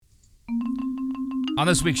On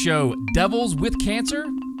this week's show, devils with cancer?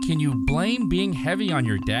 Can you blame being heavy on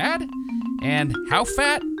your dad? And how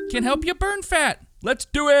fat can help you burn fat? Let's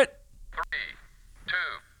do it! 3, 2,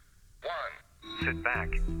 1. Sit back,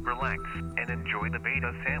 relax, and enjoy the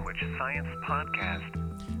Beta Sandwich Science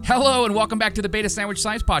Podcast. Hello, and welcome back to the Beta Sandwich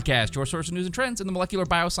Science Podcast, your source of news and trends in the molecular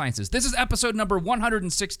biosciences. This is episode number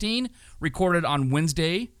 116, recorded on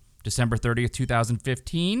Wednesday, December 30th,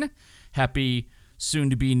 2015. Happy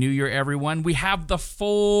soon-to-be New Year, everyone. We have the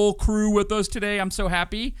full crew with us today. I'm so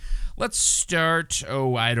happy. Let's start,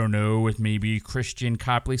 with maybe Christian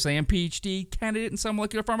Copley saying PhD candidate in some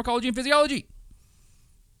molecular pharmacology and physiology.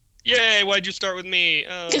 Yay, why'd you start with me?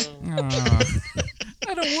 I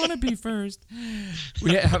don't want to be first.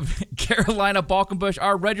 We have Carolina Balkenbush,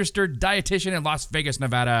 our registered dietitian in Las Vegas,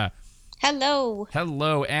 Nevada. Hello.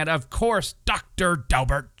 Hello. And, of course, Dr.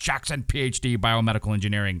 Delbert Jackson, PhD, biomedical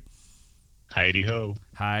engineering. Heidi-ho.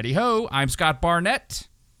 Heidi-ho. I'm Scott Barnett.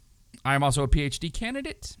 I'm also a PhD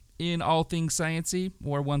candidate in all things sciencey,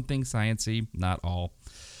 or one thing sciencey, not all.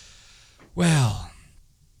 Well,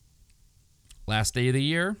 last day of the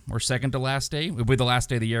year, or second to last day. It'll be the last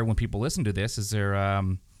day of the year when people listen to this. Is there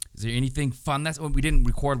anything fun? That's what we didn't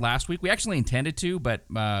record last week. We actually intended to, but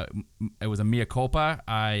it was a mea culpa.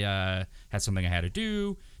 I had something I had to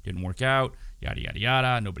do. Didn't work out. Yada, yada,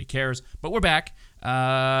 yada. Nobody cares. But we're back.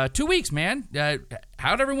 2 weeks, man.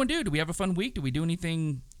 How did everyone do? Did we have a fun week? Did we do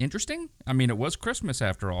anything interesting? I mean, it was Christmas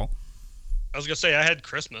after all. I was going to say, I had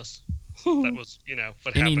Christmas. That was,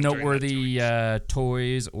 what Any happened noteworthy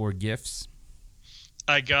toys or gifts?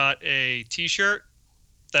 I got a T-shirt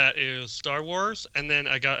that is Star Wars, and then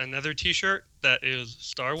I got another T-shirt that is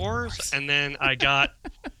Star Wars, and then I got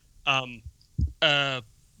a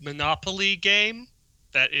Monopoly game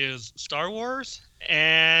that is Star Wars,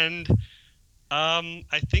 and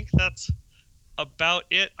I think that's about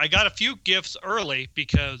it. I got a few gifts early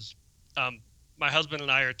because my husband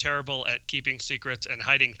and I are terrible at keeping secrets and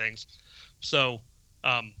hiding things. So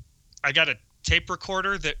I got a tape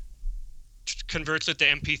recorder that converts it to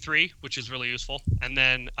MP3, which is really useful. And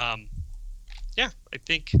then, I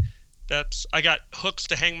think I got hooks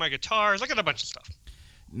to hang my guitars. I got a bunch of stuff.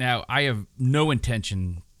 Now, I have no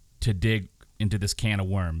intention to dig into this can of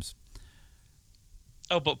worms.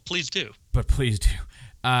 Oh, but please do. But please do.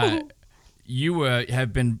 You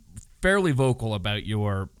have been fairly vocal about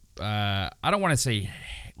your, I don't want to say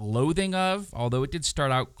loathing of, although it did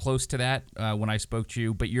start out close to that when I spoke to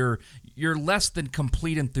you, but your less than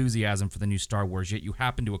complete enthusiasm for the new Star Wars, yet you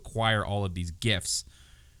happen to acquire all of these gifts.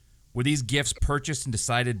 Were these gifts purchased and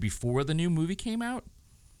decided before the new movie came out?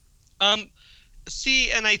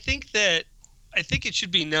 See, and I think it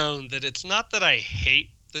should be known that it's not that I hate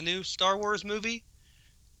the new Star Wars movie.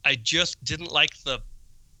 I just didn't like the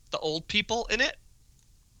old people in it,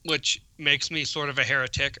 which makes me sort of a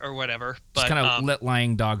heretic or whatever. But just kind of let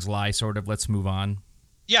lying dogs lie, sort of. Let's move on.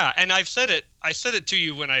 Yeah, and I've said it. I said it to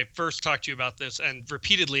you when I first talked to you about this, and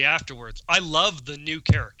repeatedly afterwards. I love the new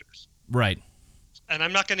characters. Right. And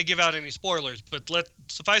I'm not going to give out any spoilers, but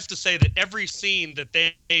suffice to say that every scene that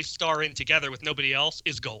they star in together with nobody else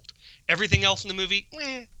is gold. Everything else in the movie,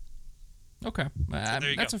 Okay, so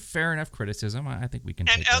that's a fair enough criticism. I think we can.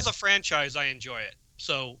 And take as that. a franchise, I enjoy it.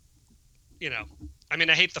 So, I mean,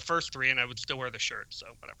 I hate the first three, and I would still wear the shirt. So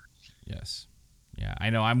whatever. Yes, yeah, I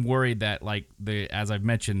know. I'm worried that, as I've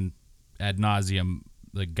mentioned ad nauseum,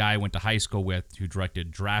 the guy I went to high school with who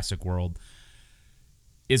directed Jurassic World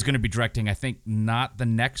is going to be directing, I think, not the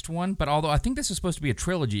next one, but although I think this is supposed to be a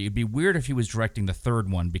trilogy, it'd be weird if he was directing the third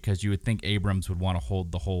one because you would think Abrams would want to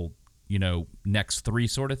hold the whole, next three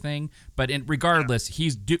sort of thing. But regardless,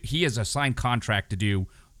 he has a signed contract to do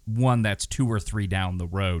one that's 2 or 3 down the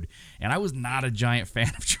road. And I was not a giant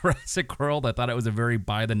fan of Jurassic World. I thought it was a very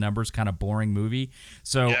by the numbers kind of boring movie.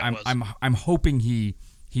 So yeah, I'm hoping he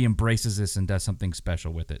embraces this and does something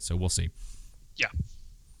special with it. So we'll see. Yeah.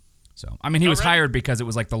 So, I mean, he was hired because it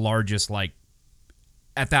was the largest,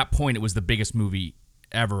 at that point, it was the biggest movie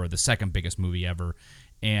ever, or the second biggest movie ever.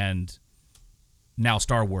 And now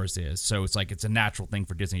Star Wars is. So it's a natural thing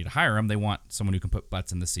for Disney to hire him. They want someone who can put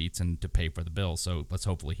butts in the seats and to pay for the bill. So let's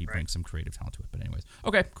hopefully he brings some creative talent to it. But anyways,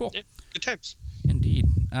 okay, cool. Yeah, good times. Indeed.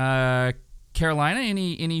 Carolina,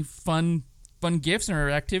 any fun gifts or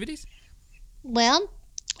activities? Well,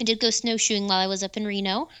 I did go snowshoeing while I was up in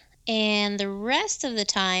Reno. And the rest of the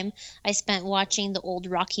time, I spent watching the old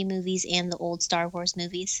Rocky movies and the old Star Wars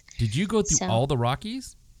movies. Did you go through all the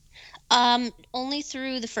Rockies? Only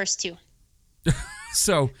through the first 2.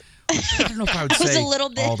 So, I don't know if I would say a little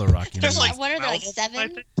bit, all the Rocky movies. What are there,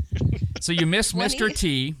 7? So you missed Mr.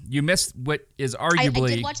 T. You missed what is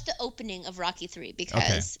arguably. I did watch the opening of Rocky 3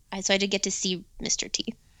 because I did get to see Mr.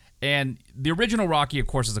 T. And the original Rocky, of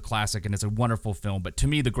course, is a classic and it's a wonderful film. But to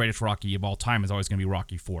me, the greatest Rocky of all time is always going to be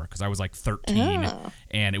Rocky 4 because I was like 13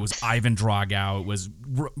 and it was Ivan Drago. It was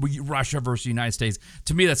Russia versus the United States.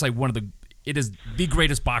 To me, that's like it is the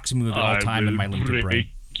greatest boxing movie of all time in my limited brain.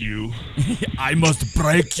 You. I must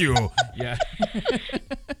break you. Yeah.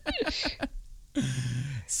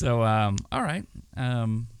 So, all right.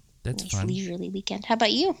 That's nice fun. leisurely weekend. How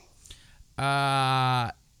about you?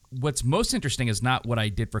 What's most interesting is not what I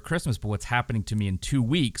did for Christmas, but what's happening to me in 2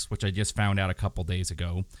 weeks, which I just found out a couple days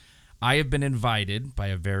ago. I have been invited by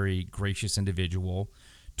a very gracious individual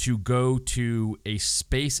to go to a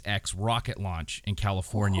SpaceX rocket launch in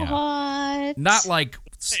California. What? Not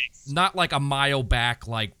like a mile back,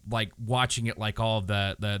 like watching it like all of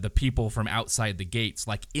the people from outside the gates,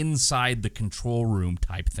 like inside the control room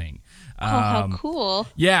type thing. How cool.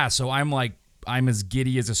 Yeah, so I'm as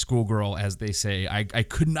giddy as a schoolgirl, as they say. I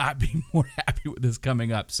could not be more happy with this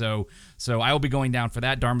coming up. So I will be going down for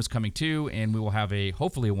that. Dharma's coming too, and we will have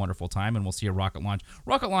hopefully a wonderful time, and we'll see a rocket launch.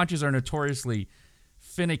 Rocket launches are notoriously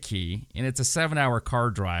finicky, and it's a 7-hour car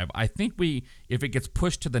drive. I think if it gets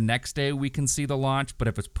pushed to the next day, we can see the launch, but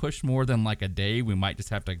if it's pushed more than like a day, we might just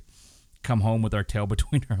have to come home with our tail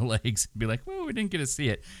between our legs and be like, well, we didn't get to see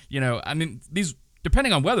it. I mean,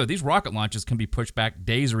 depending on weather, these rocket launches can be pushed back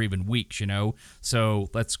days or even weeks, So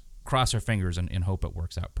let's cross our fingers and hope it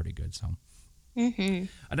works out pretty good. So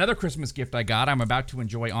Another Christmas gift I got, I'm about to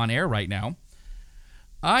enjoy on air right now.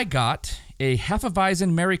 I got a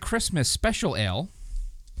Hefeweizen Merry Christmas Special Ale.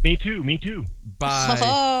 Me too.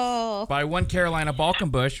 By one Carolina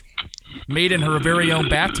Balkenbush, made in her very own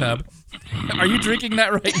bathtub. Are you drinking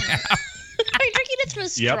that right now? Are you drinking it through a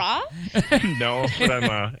straw? No, but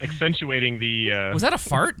I'm accentuating the... Was that a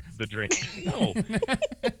fart? The drink. No.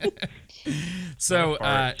 So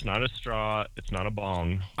it's not a straw. It's not a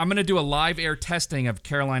bong. I'm going to do a live air testing of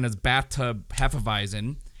Carolina's bathtub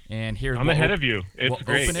Hefeweizen. And here I'm ahead of you. It's we'll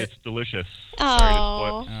great. open it. It's delicious. Oh.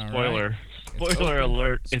 Sorry to spoiler. Spoiler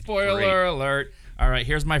alert. It's Spoiler great. alert. All right,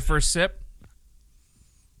 here's my first sip.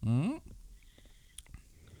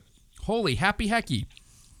 Holy happy hecky.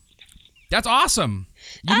 That's awesome.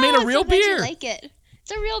 You made a real beer. You like it.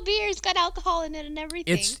 It's a real beer. It's got alcohol in it and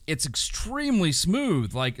everything. It's extremely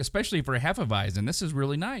smooth, like especially for a Hefeweizen. This is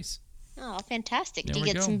really nice. Oh, fantastic. There Do you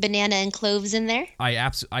we get go. some banana and cloves in there? I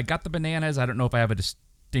got the bananas. I don't know if I have a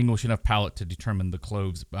distinguished enough palate to determine the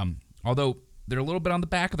cloves. Although they're a little bit on the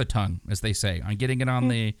back of the tongue, as they say. I'm getting it on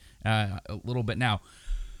the a little bit now.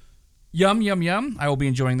 Yum, yum, yum. I will be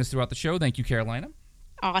enjoying this throughout the show. Thank you, Carolina.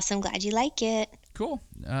 Awesome. Glad you like it. Cool.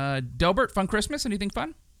 Delbert, fun Christmas? Anything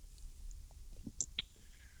fun?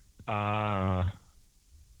 You're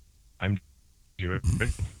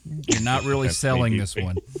not really selling this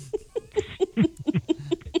one.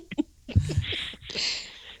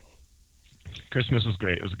 Christmas was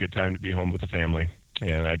great. It was a good time to be home with the family.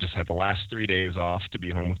 And I just had the last 3 days off to be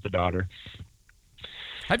home with the daughter.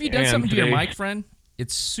 Have you done something to your mic, friend?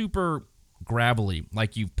 It's super gravelly.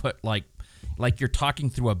 Like you've put like you're talking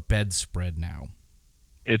through a bedspread now.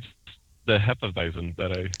 It's the Hefeweizen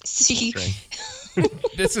that I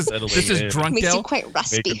drank. This is drunk Makes Del. you quite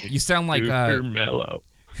raspy. You sound like super mellow.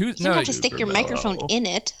 You don't have to stick your microphone in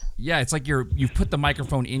it. Yeah, it's like you've put the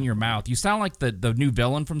microphone in your mouth. You sound like the new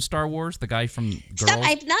villain from Star Wars, the guy from Girls. Stop,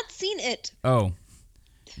 I've not seen it. Oh.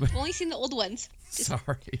 I've only seen the old ones.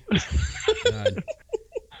 Sorry.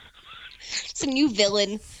 It's a new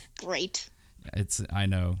villain. Great. I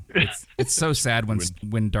know. It's so sad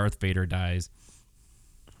when Darth Vader dies.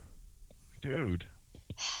 Dude.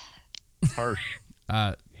 Harsh.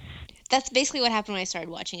 That's basically what happened when I started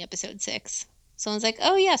watching episode 6. Someone's like,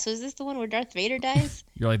 "Oh yeah, so is this the one where Darth Vader dies?"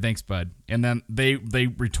 You're like, "Thanks, bud." And then they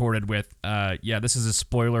retorted with, "Yeah, this is a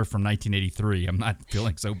spoiler from 1983. I'm not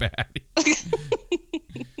feeling so bad."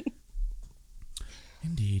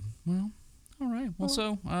 Indeed. Well, all right. Well,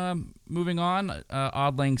 so moving on.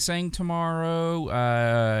 Odd Lang Sang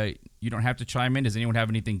tomorrow. You don't have to chime in. Does anyone have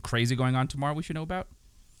anything crazy going on tomorrow we should know about?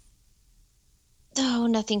 Oh,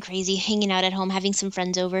 nothing crazy. Hanging out at home, having some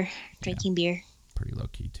friends over, drinking beer. Pretty low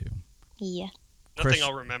key too. Yeah. Nothing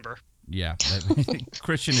I'll remember. Yeah.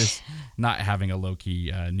 Christian is not having a low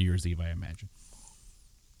key New Year's Eve, I imagine.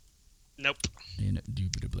 Nope.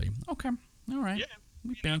 Indubitably. Okay. All right. Yeah.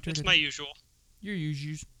 We bantered It's it. my usual. Your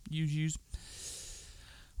use.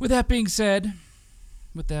 With that being said,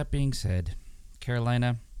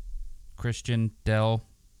 Carolina, Christian, Del,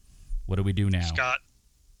 what do we do now? Scott.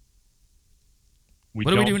 We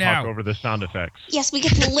What do don't we do talk now? over the sound effects. Yes, we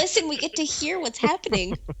get to listen. We get to hear what's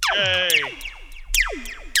happening. Yay!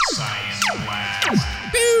 Science Blast.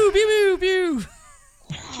 Pew, pew, pew, pew.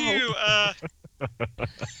 Phew,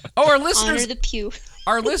 Oh, our Honor listeners, the pew.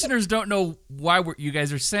 our listeners don't know why you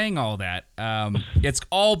guys are saying all that. It's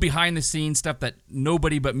all behind the scenes stuff that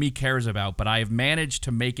nobody but me cares about. But I have managed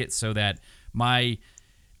to make it so that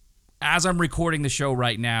as I'm recording the show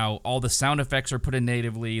right now, all the sound effects are put in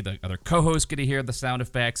natively. The other co-hosts get to hear the sound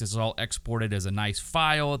effects. It's all exported as a nice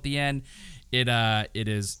file at the end. It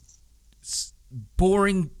is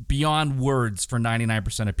boring beyond words for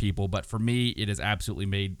 99% of people, but for me, it has absolutely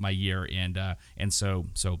made my year. And so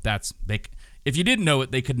that's if you didn't know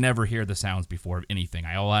it, they could never hear the sounds before anything.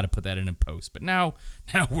 I all had to put that in post, but now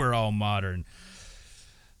we're all modern.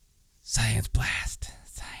 Science Blast.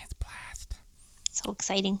 So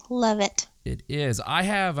exciting. Love it. It is. I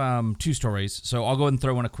have 2 stories, so I'll go ahead and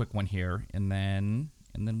throw in a quick one here, and then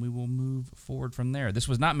we will move forward from there. This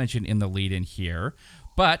was not mentioned in the lead-in here,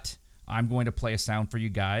 but I'm going to play a sound for you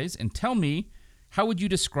guys, and tell me, how would you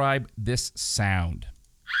describe this sound?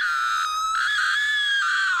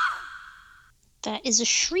 That is a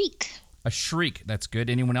shriek. A shriek. That's good.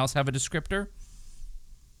 Anyone else have a descriptor?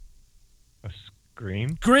 A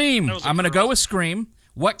scream? Scream. That was a I'm going to girl. go with scream.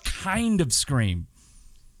 What kind of scream?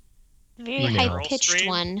 Very Scream. high-pitched Scream?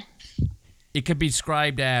 one. It could be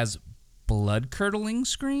described as blood-curdling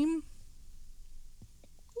scream.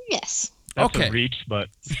 Yes. That's Okay. a reach, but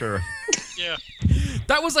sure. yeah.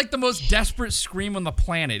 That was like the most desperate scream on the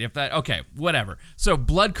planet. Okay, whatever. So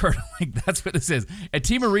blood-curdling, that's what this is. A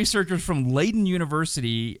team of researchers from Leiden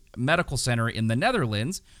University Medical Center in the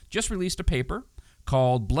Netherlands just released a paper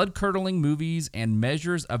called Blood-Curdling Movies and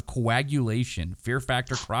Measures of Coagulation, Fear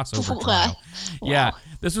Factor Crossover Trial. Yeah,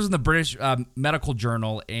 this was in the British Medical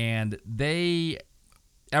Journal, and they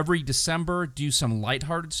every December do some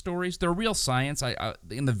lighthearted stories. They're real science,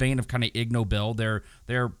 in the vein of kind of Ig Nobel. They're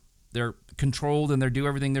controlled and they do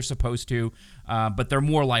everything they're supposed to, but they're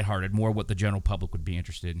more lighthearted, more what the general public would be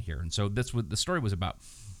interested in here. And so that's what the story was about.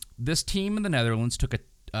 This team in the Netherlands took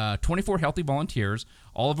 24 healthy volunteers.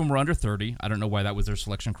 All of them were under 30. I don't know why that was their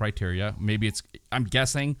selection criteria. Maybe I'm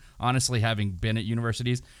guessing, honestly, having been at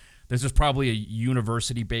universities, this is probably a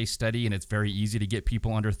university-based study, and it's very easy to get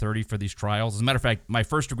people under 30 for these trials. As a matter of fact, my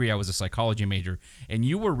first degree, I was a psychology major, and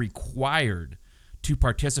you were required to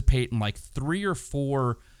participate in like 3 or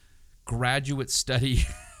 4 graduate study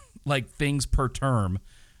like things per term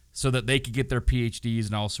so that they could get their PhDs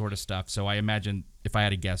and all sort of stuff. So I imagine, if I had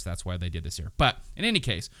to guess, that's why they did this here. But in any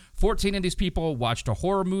case, 14 of these people watched a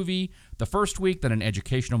horror movie the first week, then an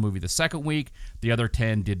educational movie the second week. The other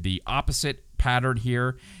 10 did the opposite pattern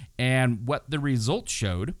here. And what the results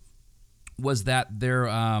showed was that there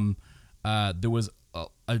was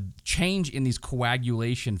a change in these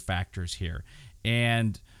coagulation factors here.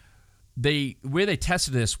 And where they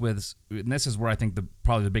tested this with, and this is where I think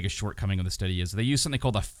probably the biggest shortcoming of the study is, they used something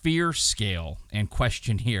called a fear scale and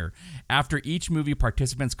questionnaire. After each movie,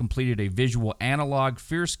 participants completed a visual analog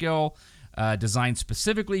fear scale designed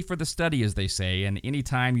specifically for the study, as they say. And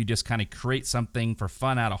anytime you just kind of create something for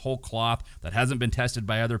fun out of whole cloth that hasn't been tested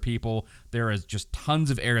by other people, there is just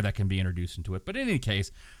tons of error that can be introduced into it. But in any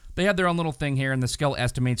case, they had their own little thing here, and the scale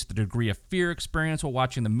estimates the degree of fear experience while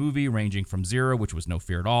watching the movie, ranging from 0, which was no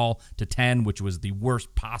fear at all, to 10, which was the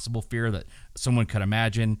worst possible fear that someone could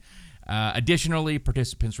imagine. Additionally,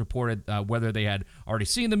 participants reported whether they had already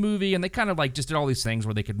seen the movie, and they kind of like just did all these things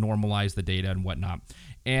where they could normalize the data and whatnot.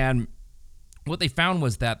 And what they found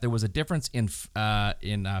was that there was a difference in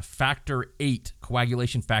factor 8,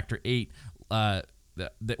 coagulation factor 8.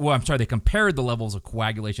 They compared the levels of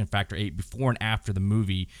coagulation factor 8 before and after the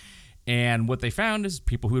movie. And what they found is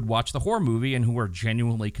people who had watched the horror movie and who were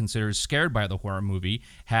genuinely considered scared by the horror movie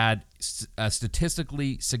had a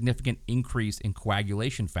statistically significant increase in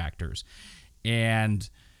coagulation factors. And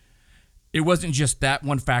it wasn't just that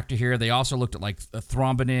one factor here. They also looked at like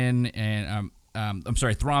thrombin and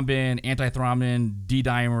thrombin, antithrombin,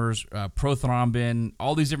 D-dimers, prothrombin,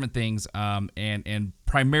 all these different things, and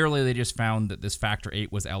primarily they just found that this factor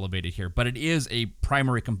 8 was elevated here. But it is a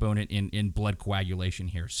primary component in blood coagulation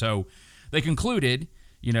here. So they concluded,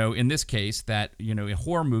 in this case, that,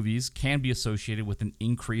 horror movies can be associated with an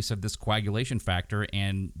increase of this coagulation factor,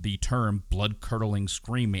 and the term blood-curdling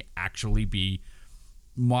scream may actually be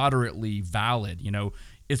moderately valid.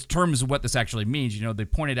 In terms of what this actually means, they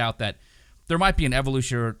pointed out that there might be an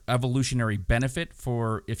evolutionary benefit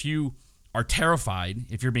for if you are terrified,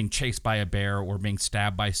 if you're being chased by a bear or being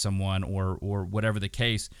stabbed by someone or whatever the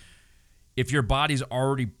case, if your body's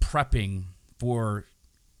already prepping for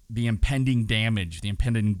the impending damage, the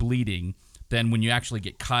impending bleeding, then when you actually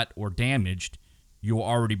get cut or damaged, you'll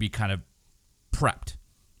already be kind of prepped.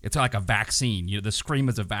 It's like a vaccine. The scream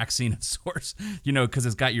is a vaccine of sorts, because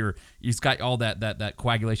it's got all that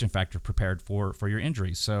coagulation factor prepared for your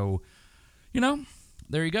injuries. So,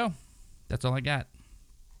 there you go. That's all I got.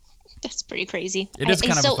 That's pretty crazy. It is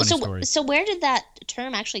kind of a funny story. So where did that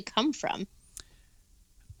term actually come from?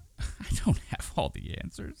 I don't have all the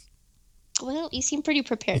answers. Well, you seem pretty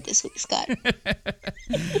prepared this week, Scott.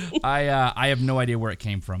 I have no idea where it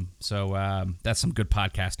came from. So that's some good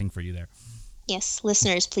podcasting for you there. Yes,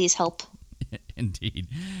 listeners, please help. Indeed.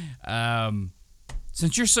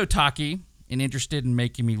 Since you're so talky and interested in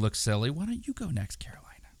making me look silly, why don't you go next, Carolina?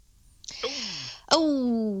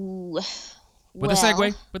 Oh. With a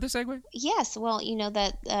segue? Yes. Well,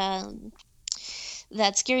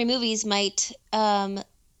 that scary movies might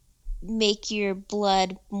make your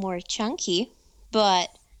blood more chunky, but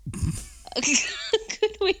a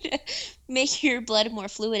good way to make your blood more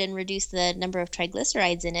fluid and reduce the number of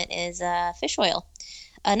triglycerides in it is fish oil.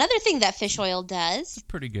 Another thing that fish oil does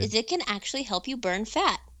pretty good. Is it can actually help you burn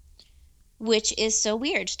fat, which is so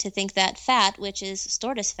weird to think that fat, which is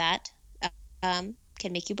stored as fat, can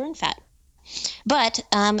make you burn fat. But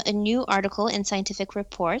a new article in Scientific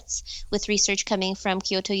Reports with research coming from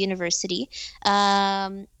Kyoto University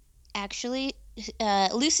actually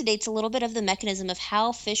elucidates a little bit of the mechanism of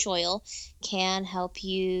how fish oil can help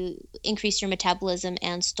you increase your metabolism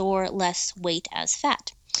and store less weight as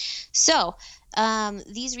fat. So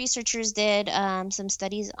these researchers did some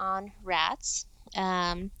studies on rats.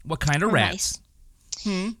 What kind of rats?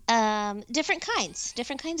 Different kinds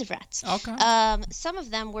of rats. Okay. Some of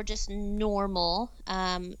them were just normal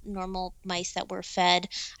mice that were fed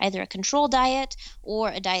either a control diet or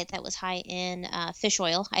a diet that was high in fish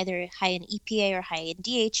oil, either high in EPA or high in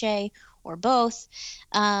DHA or both.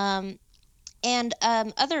 And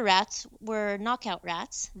other rats were knockout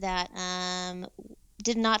rats that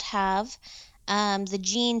did not have the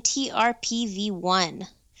gene TRPV1.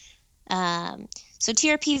 So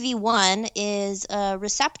TRPV1 is a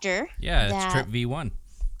receptor. Yeah, it's TRPV1.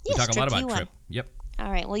 We talk a lot about TRP. Yep.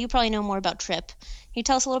 All right. Well, you probably know more about TRP. Can you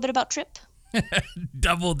tell us a little bit about TRP?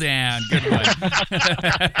 Double down. Good one.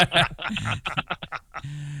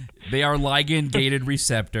 They are ligand-gated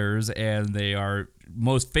receptors, and they are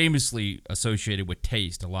most famously associated with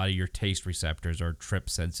taste. A lot of your taste receptors are TRP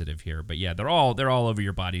sensitive here. But yeah, they're all over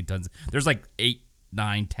your body. There's like 8,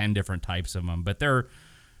 9, 10 different types of them, but they're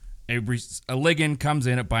a ligand comes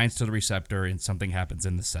in, it binds to the receptor, and something happens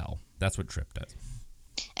in the cell. That's what TRP does.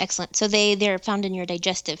 Excellent. So they're found in your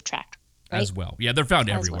digestive tract, right? As well. Yeah, they're found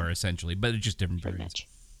everywhere, essentially, but it's just different variants.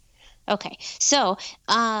 Okay. So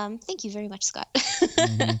thank you very much, Scott.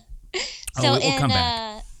 Mm-hmm. So we'll come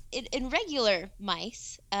back. In regular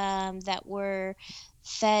mice that were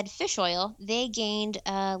fed fish oil, they gained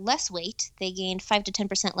less weight. They gained 5 to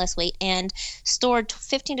 10% less weight and stored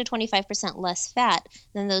 15 to 25% less fat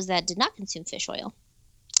than those that did not consume fish oil.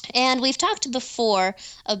 And we've talked before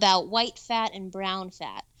about white fat and brown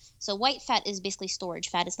fat. So white fat is basically storage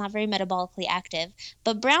fat. It's not very metabolically active,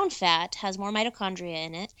 but brown fat has more mitochondria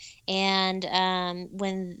in it. And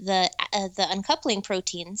when the uncoupling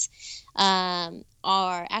proteins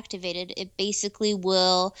are activated, it basically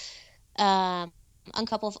will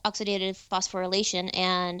uncouple oxidative phosphorylation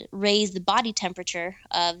and raise the body temperature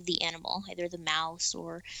of the animal, either the mouse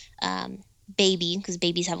or baby, because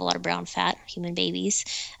babies have a lot of brown fat, human babies,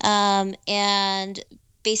 and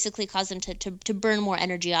basically cause them to burn more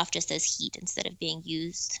energy off just as heat instead of being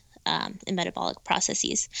used in metabolic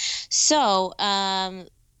processes. So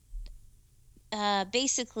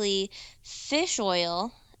basically, fish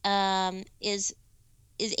oil is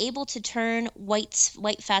able to turn white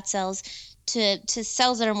fat cells to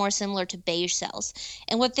cells that are more similar to beige cells.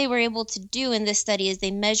 And what they were able to do in this study is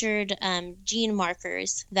they measured gene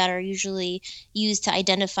markers that are usually used to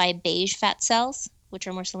identify beige fat cells, which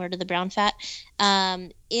are more similar to the brown fat,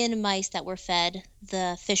 in mice that were fed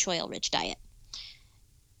the fish oil-rich diet.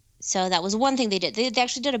 So that was one thing they did. They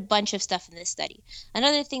actually did a bunch of stuff in this study.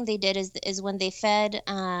 Another thing they did is when they fed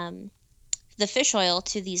the fish oil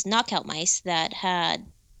to these knockout mice that had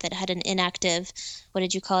an inactive, what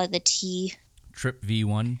did you call it? The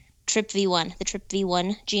TRPV1. TRPV1. The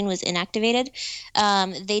TRPV1 gene was inactivated.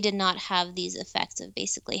 They did not have these effects of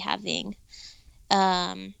basically having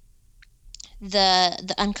the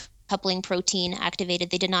uncoupling protein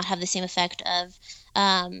activated. They did not have the same effect of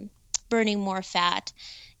burning more fat.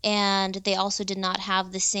 And they also did not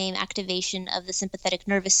have the same activation of the sympathetic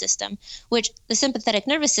nervous system, which the sympathetic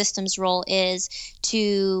nervous system's role is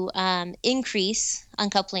to increase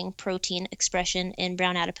uncoupling protein expression in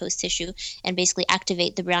brown adipose tissue and basically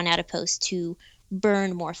activate the brown adipose to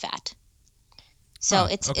burn more fat. So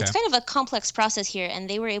it's kind of a complex process here, and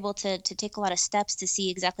they were able to take a lot of steps to see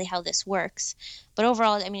exactly how this works. But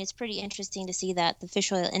overall, I mean, it's pretty interesting to see that the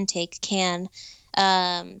fish oil intake can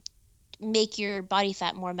make your body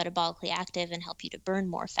fat more metabolically active and help you to burn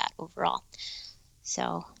more fat overall.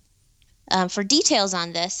 So for details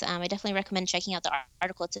on this, I definitely recommend checking out the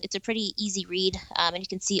article. It's a pretty easy read, and you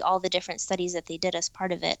can see all the different studies that they did as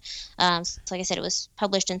part of it. So like I said, it was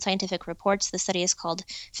published in Scientific Reports. The study is called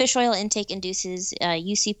Fish Oil Intake Induces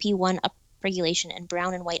UCP1 Upregulation in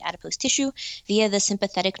Brown and White Adipose Tissue via the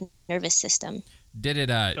Sympathetic Nervous System. Did it?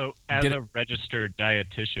 So as a registered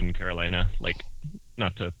dietitian, Carolina, like,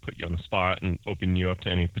 not to put you on the spot and open you up to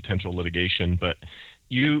any potential litigation, but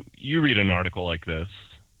you read an article like this.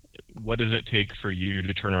 What does it take for you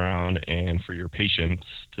to turn around and for your patients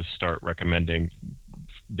to start recommending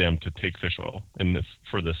them to take fish oil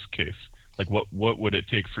for this case? Like, what would it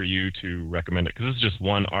take for you to recommend it? Because this is just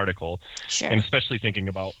one article, Sure. And especially thinking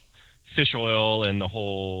about fish oil and the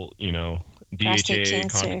whole, DHA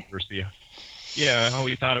controversy. Yeah, how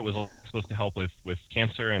we thought it was supposed to help with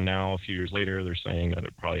cancer, and now a few years later they're saying that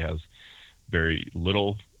it probably has very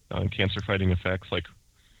little cancer-fighting effects. Like,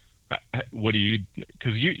 what do you?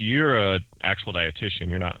 Because you're a actual dietitian.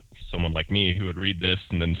 You're not someone like me who would read this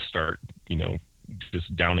and then start,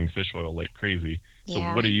 just downing fish oil like crazy. So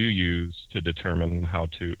Yeah. what do you use to determine how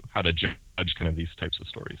to judge kind of these types of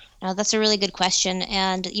stories? Oh, that's a really good question.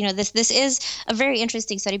 And, this is a very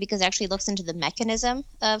interesting study because it actually looks into the mechanism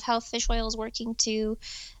of how fish oil is working to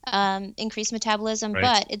increase metabolism, Right.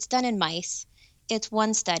 but it's done in mice. It's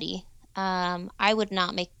one study. I would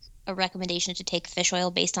not make a recommendation to take fish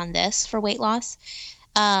oil based on this for weight loss.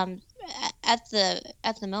 At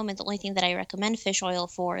the moment, the only thing that I recommend fish oil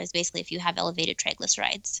for is basically if you have elevated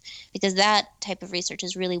triglycerides, because that type of research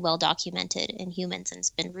is really well documented in humans and it's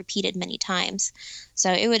been repeated many times.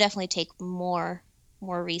 So it would definitely take more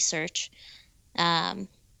research, and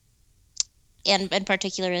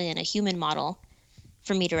particularly in a human model,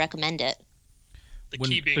 for me to recommend it. The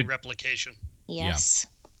key being replication. Yes.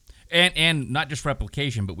 And not just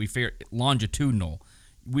replication, but we fear longitudinal.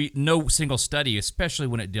 No single study, especially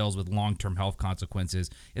when it deals with long-term health consequences,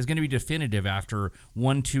 is going to be definitive after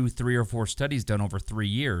 1, 2, 3, or 4 studies done over 3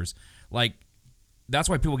 years. Like, that's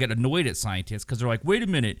why people get annoyed at scientists, because they're like, wait a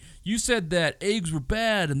minute, you said that eggs were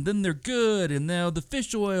bad and then they're good and now the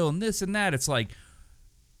fish oil and this and that. It's like,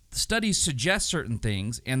 studies suggest certain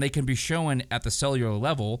things and they can be shown at the cellular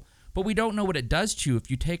level, but we don't know what it does to you if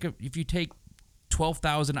you take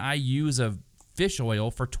 12,000 IUs of fish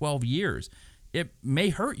oil for 12 years. It may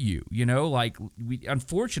hurt you,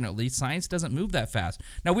 unfortunately, science doesn't move that fast.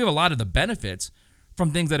 Now, we have a lot of the benefits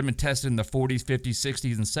from things that have been tested in the 40s, 50s,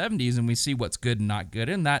 60s, and 70s, and we see what's good and not good.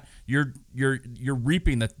 And that you're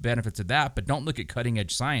reaping the benefits of that, but don't look at cutting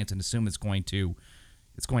edge science and assume it's going to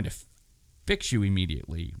fix you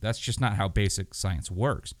immediately. That's just not how basic science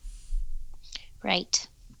works. Right.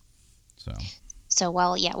 So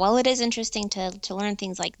while it is interesting to learn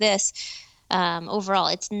things like this, overall,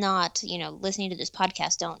 it's not, listening to this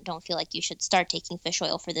podcast, don't feel like you should start taking fish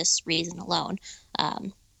oil for this reason alone.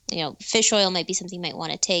 Fish oil might be something you might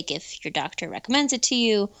want to take if your doctor recommends it to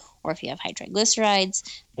you, or if you have high triglycerides.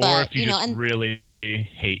 Or if you just really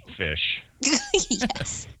hate fish.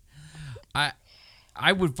 Yes.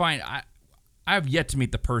 I would find I have yet to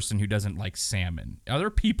meet the person who doesn't like salmon. Are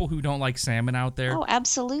there people who don't like salmon out there? Oh,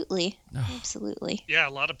 absolutely. Absolutely. Yeah,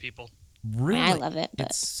 a lot of people. Really? I love it. But...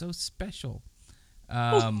 It's so special.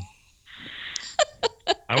 I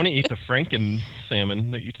want to eat the Franken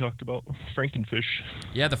salmon that you talked about. Frankenfish.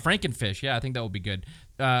 Yeah, the Frankenfish. Yeah, I think that would be good.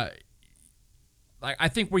 I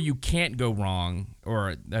think where you can't go wrong,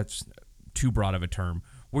 or that's too broad of a term,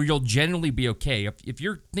 where you'll generally be okay. If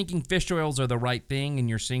you're thinking fish oils are the right thing and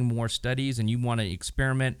you're seeing more studies and you want to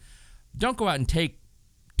experiment, don't go out and take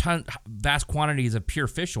vast quantities of pure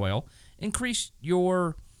fish oil. Increase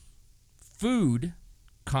your food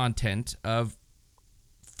content of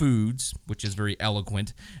foods, which is very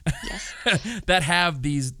eloquent, yes. that have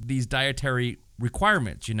these dietary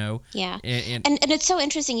requirements, Yeah. And it's so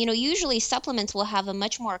interesting, usually supplements will have a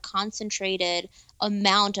much more concentrated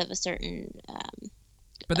amount of a certain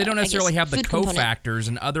but they don't necessarily have the component. cofactors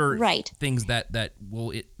and other right. things that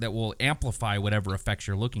will amplify whatever effects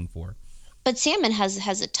you're looking for. But salmon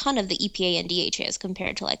has a ton of the EPA and DHA as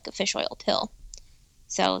compared to like a fish oil pill.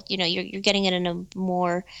 So, you're getting it in a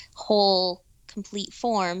more whole, complete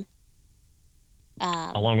form.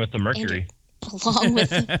 Along with the mercury. Along with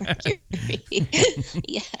the mercury.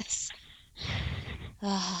 Yes.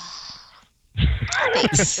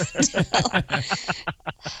 Thanks.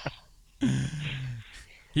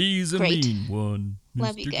 He's a Great. mean one.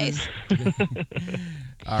 Love you guys.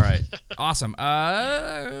 All right. Awesome.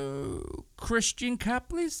 Christian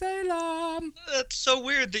Copley Salem. That's so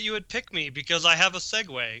weird that you would pick me because I have a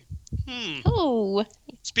segue. Oh.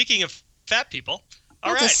 Speaking of fat people.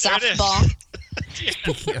 All That's right, a there it softball. is. Yeah,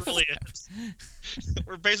 it really is.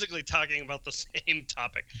 We're basically talking about the same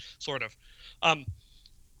topic, sort of.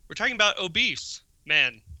 We're talking about obese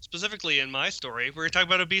men. Specifically in my story, we're talking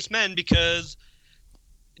about obese men because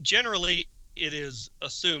generally it is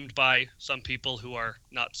assumed by some people who are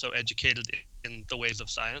not so educated in the ways of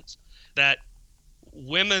science that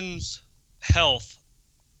women's health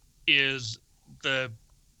is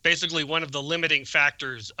basically one of the limiting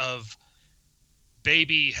factors of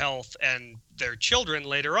baby health and their children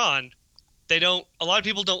later on. A lot of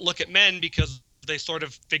people don't look at men because they sort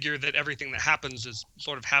of figure that everything that happens is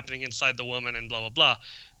sort of happening inside the woman and blah, blah, blah.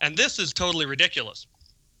 And this is totally ridiculous.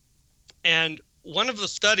 And one of the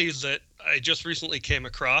studies that I just recently came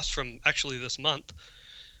across from actually this month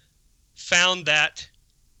found that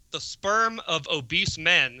the sperm of obese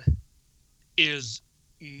men is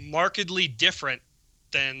markedly different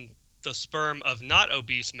than the sperm of not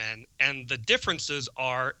obese men. And the differences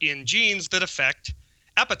are in genes that affect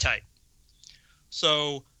appetite.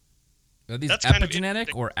 So Are these that's kind of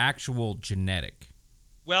epigenetic or actual genetic?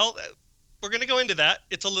 Well, we're going to go into that.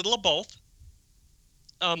 It's a little of both.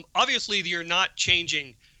 Obviously, you're not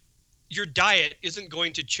changing. Your diet isn't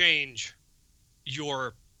going to change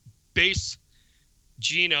your base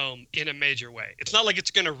genome in a major way. It's not like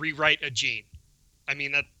it's going to rewrite a gene. I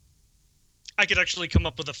mean, that I could actually come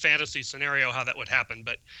up with a fantasy scenario how that would happen,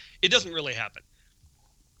 but it doesn't really happen.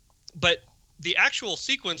 But the actual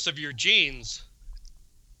sequence of your genes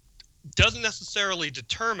doesn't necessarily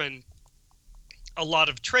determine a lot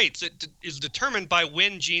of traits. It is determined by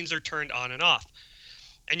when genes are turned on and off.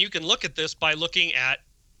 And you can look at this by looking at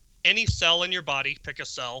any cell in your body, pick a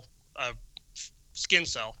cell, a skin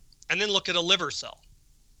cell, and then look at a liver cell.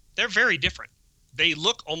 They're very different. They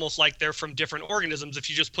look almost like they're from different organisms. If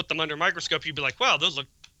you just put them under a microscope, you'd be like, wow, those look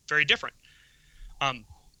very different.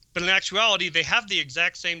 But in actuality, they have the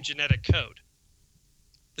exact same genetic code.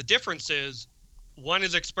 The difference is one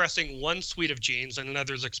is expressing one suite of genes and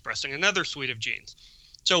another is expressing another suite of genes.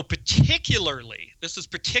 So this is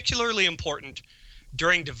particularly important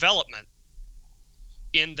during development,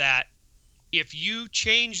 in that if you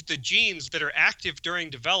change the genes that are active during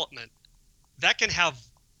development, that can have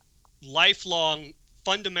lifelong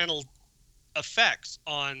fundamental effects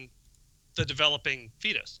on the developing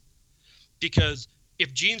fetus. Because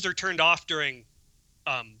if genes are turned off during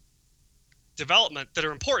development that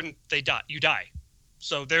are important, you die.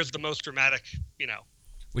 So there's the most dramatic,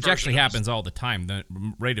 Which actually happens all the time. The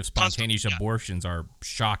rate of spontaneous abortions are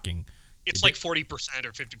shocking. It's like 40%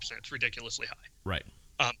 or 50%. It's ridiculously high. Right.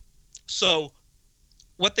 So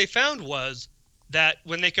what they found was that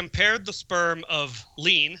when they compared the sperm of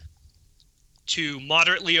lean to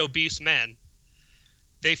moderately obese men,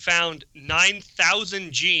 they found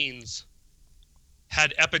 9,000 genes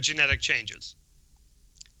had epigenetic changes.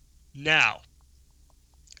 Now,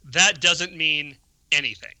 that doesn't mean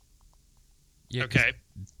anything. Yeah, okay.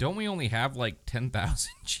 Don't we only have like 10,000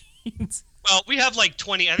 genes? Well, we have like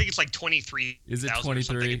 20. I think it's like 23. Is it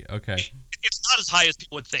 23? Okay. It's not as high as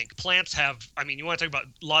people would think. Plants have. I mean, you want to talk about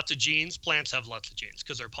lots of genes? Plants have lots of genes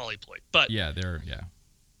because they're polyploid. But yeah,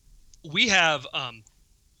 we have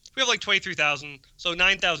like 23,000. So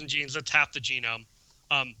 9,000 genes. That's half the genome.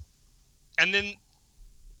 And then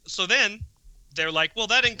they're like, well,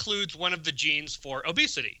 that includes one of the genes for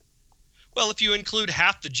obesity. Well, if you include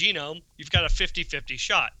half the genome, you've got a 50-50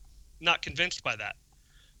 shot. Not convinced by that.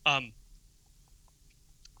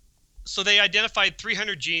 So they identified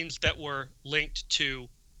 300 genes that were linked to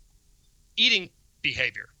eating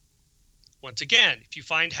behavior. Once again, if you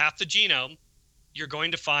find half the genome, you're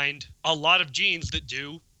going to find a lot of genes that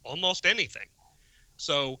do almost anything.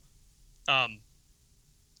 So,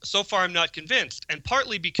 so far I'm not convinced. And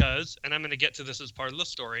partly because, and I'm going to get to this as part of the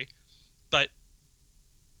story, but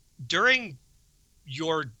during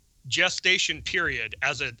your gestation period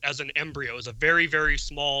as an embryo, as a very, very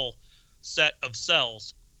small set of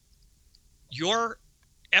cells, your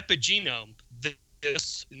epigenome,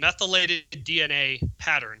 this methylated DNA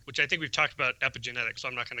pattern, which I think we've talked about epigenetics, so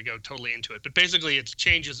I'm not going to go totally into it, but basically it's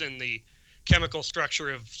changes in the chemical structure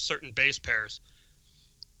of certain base pairs.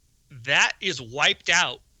 that is wiped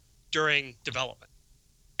out during development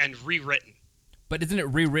and rewritten. But isn't it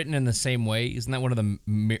rewritten in the same way? Isn't that one of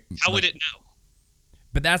the? How would it know?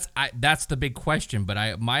 But that's the big question.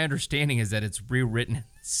 But my understanding is that it's rewritten in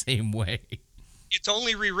the same way. It's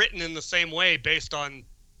only rewritten in the same way based on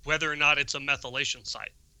whether or not it's a methylation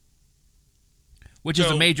site. Which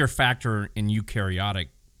is a major factor in eukaryotic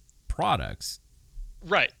products.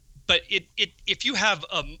 Right. But if you have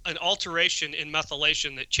an alteration in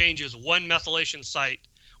methylation that changes one methylation site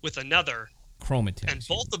with another, chromatin, and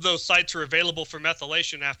both of those sites are available for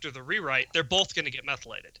methylation after the rewrite, they're both going to get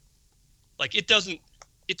methylated. Like it doesn't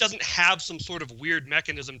have some sort of weird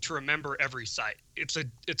mechanism to remember every site. It's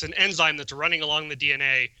an enzyme that's running along the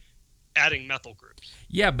DNA, adding methyl groups.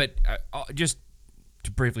 Yeah, but just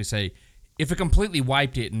to briefly say, if it completely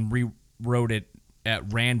wiped it and rewrote it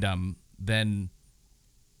at random, then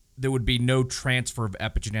there would be no transfer of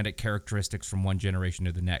epigenetic characteristics from one generation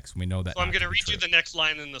to the next. We know that. So I'm going to read you the next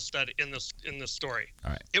line in the study in this story.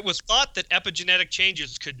 All right. It was thought that epigenetic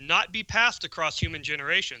changes could not be passed across human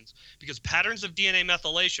generations because patterns of DNA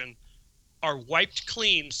methylation are wiped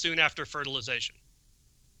clean soon after fertilization.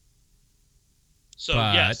 So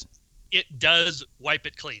yes, it does wipe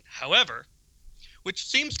it clean. However, which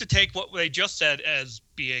seems to take what they just said as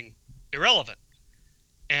being irrelevant.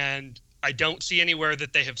 And I don't see anywhere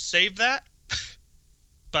that they have saved that.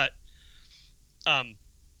 But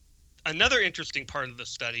another interesting part of the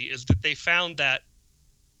study is that they found that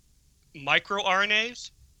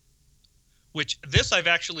microRNAs, which this I've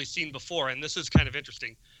actually seen before, and this is kind of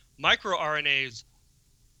interesting. MicroRNAs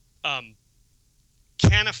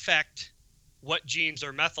can affect what genes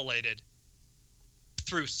are methylated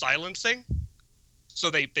through silencing. So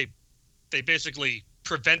they basically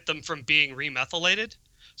prevent them from being remethylated.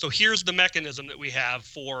 So here's the mechanism that we have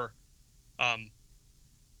for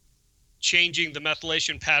changing the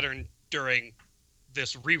methylation pattern during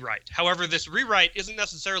this rewrite. However, this rewrite isn't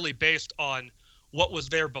necessarily based on what was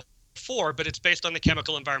there before, but it's based on the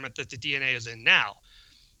chemical environment that the DNA is in now.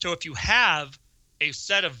 So if you have a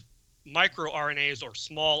set of microRNAs or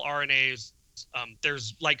small RNAs,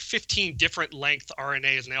 there's like 15 different length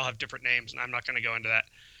RNAs, and they all have different names, and I'm not going to go into that.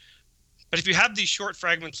 But if you have these short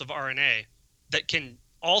fragments of RNA that can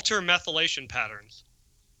alter methylation patterns,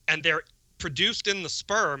 and they're produced in the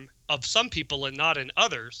sperm of some people and not in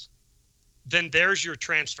others, then there's your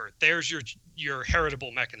transfer. There's your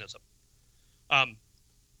heritable mechanism.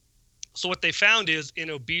 So what they found is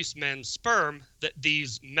in obese men's sperm that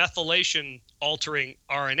these methylation altering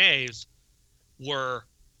RNAs were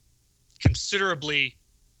considerably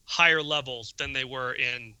higher levels than they were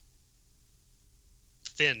in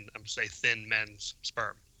thin men's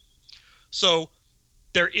sperm. So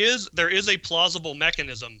there is a plausible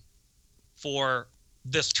mechanism for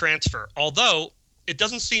this transfer, although it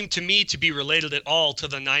doesn't seem to me to be related at all to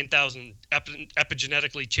the 9,000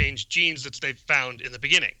 epigenetically changed genes that they've found in the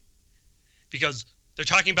beginning, because they're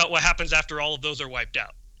talking about what happens after all of those are wiped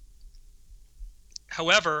out.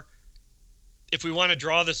 However, if we want to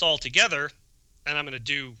draw this all together, and I'm going to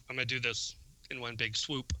do this in one big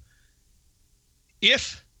swoop.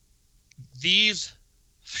 If these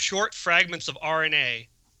short fragments of RNA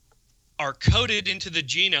are coded into the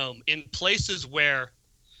genome in places where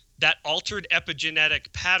that altered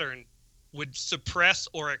epigenetic pattern would suppress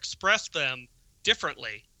or express them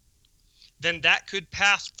differently, then that could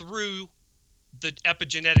pass through the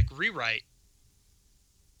epigenetic rewrite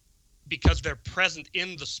because they're present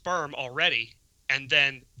in the sperm already, and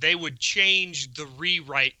then they would change the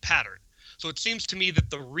rewrite pattern. So it seems to me that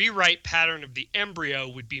the rewrite pattern of the embryo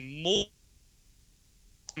would be more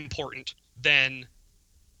important than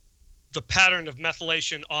the pattern of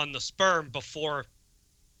methylation on the sperm before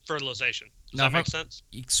fertilization. Does that make sense?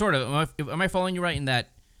 Sort of. Am I following you right in that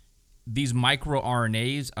these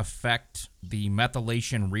microRNAs affect the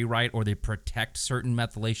methylation rewrite, or they protect certain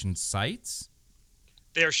methylation sites?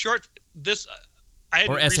 They're short. Or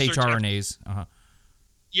shRNAs. Uh-huh.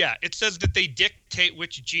 Yeah, it says that they dictate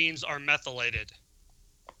which genes are methylated.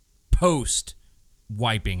 Post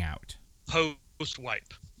wiping out. Post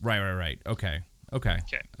wipe. Right. Okay.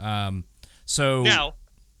 So now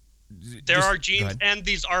there are genes, and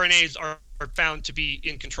these RNAs are found to be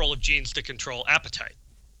in control of genes to control appetite.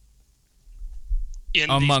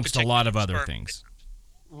 Amongst a lot of other things.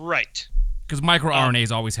 Right. Because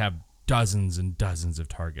microRNAs always have dozens and dozens of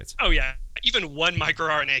targets. Oh, yeah. Even one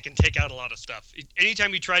microRNA can take out a lot of stuff.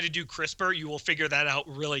 Anytime you try to do CRISPR, you will figure that out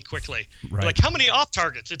really quickly. Right. Like, how many off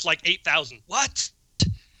targets? It's like 8,000. What?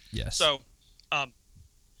 Yes.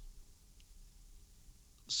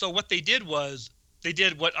 So what they did was they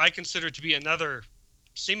did what I consider to be another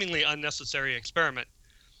seemingly unnecessary experiment.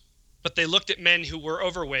 but they looked at men who were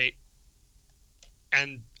overweight,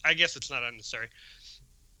 and I guess it's not unnecessary.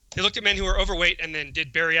 They looked at men who were overweight and then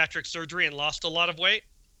did bariatric surgery and lost a lot of weight,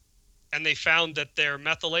 and they found that their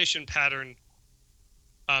methylation pattern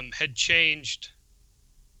had changed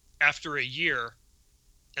after a year,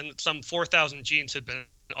 and that some 4,000 genes had been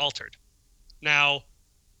altered. Now,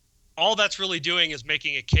 all that's really doing is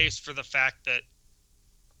making a case for the fact that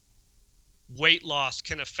weight loss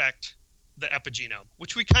can affect the epigenome,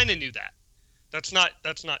 which we kind of knew that. That's not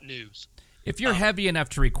news. If you're heavy enough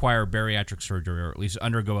to require bariatric surgery, or at least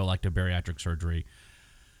undergo elective bariatric surgery,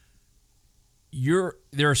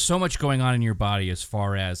 there's so much going on in your body as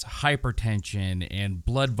far as hypertension and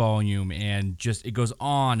blood volume, and just it goes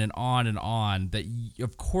on and on and on, that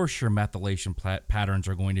of course your methylation patterns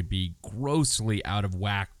are going to be grossly out of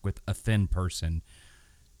whack with a thin person.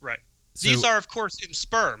 Right. So, these are, of course, in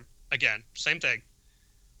sperm. Again, same thing.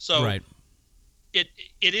 So right. It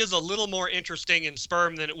is a little more interesting in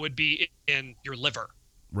sperm than it would be in your liver.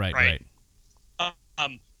 Right.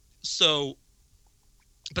 So,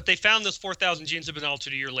 but they found this 4,000 genes have been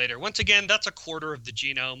altered a year later. Once again, that's a quarter of the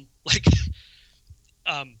genome.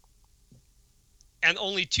 And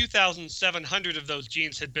only 2,700 of those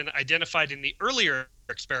genes had been identified in the earlier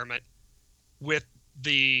experiment with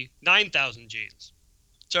the 9,000 genes.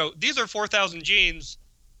 So these are 4,000 genes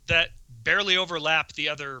that barely overlap the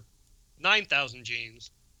other 9,000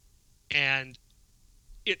 genes, and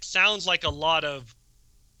it sounds like a lot of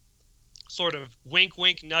sort of wink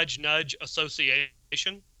wink nudge nudge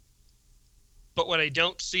association, but what I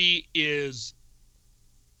don't see is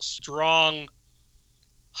strong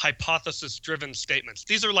hypothesis driven statements.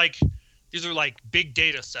 These are like big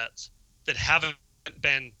data sets that haven't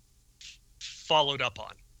been followed up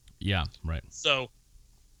on. Yeah, right. So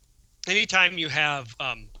anytime you have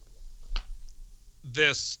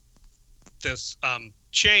this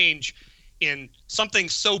change in something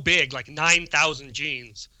so big like 9,000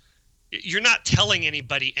 genes, you're not telling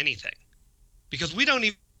anybody anything, because we don't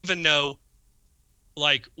even know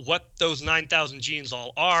like what those 9,000 genes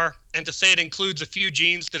all are. And to say it includes a few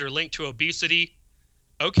genes that are linked to obesity,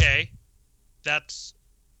 okay, that's,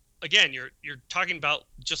 again, you're talking about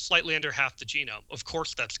just slightly under half the genome. Of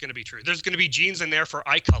course that's going to be true. There's going to be genes in there for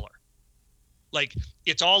eye color. Like,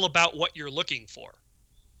 it's all about what you're looking for.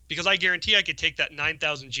 Because I guarantee I could take that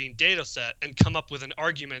 9,000 gene data set and come up with an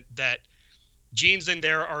argument that genes in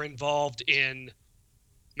there are involved in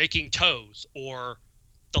making toes or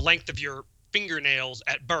the length of your fingernails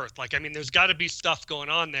at birth. Like, I mean, there's got to be stuff going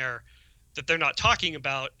on there that they're not talking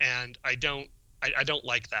about, and I don't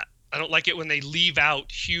like that. I don't like it when they leave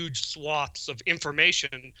out huge swaths of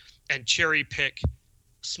information and cherry pick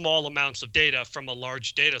small amounts of data from a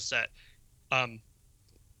large data set.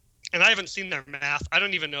 And I haven't seen their math. I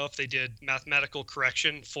don't even know if they did mathematical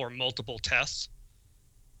correction for multiple tests,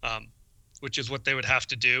 which is what they would have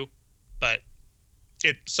to do. But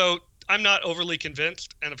so I'm not overly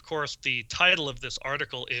convinced. And of course, the title of this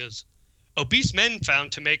article is "Obese Men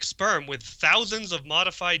Found to Make Sperm with Thousands of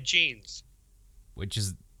Modified Genes," which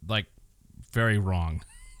is like very wrong.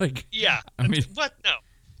 Like, yeah, I mean, what? No,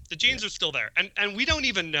 the genes are still there, and we don't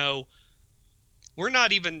even know. We're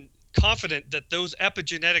not even confident that those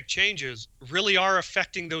epigenetic changes really are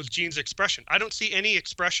affecting those genes' expression. I don't see any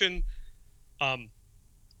expression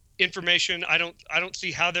information. I don't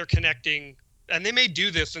see how they're connecting, and they may do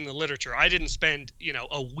this in the literature. I didn't spend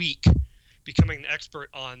a week becoming an expert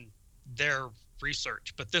on their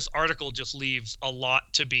research, but this article just leaves a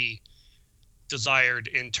lot to be desired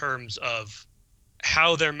in terms of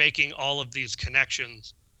how they're making all of these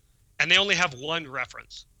connections, and they only have one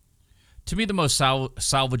reference. To me, the most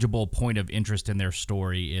salvageable point of interest in their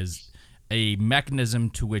story is a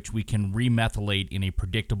mechanism to which we can remethylate in a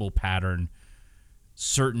predictable pattern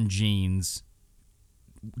certain genes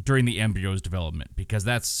during the embryo's development, because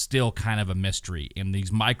that's still kind of a mystery. And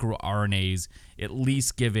these microRNAs at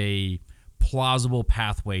least give a plausible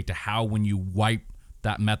pathway to how, when you wipe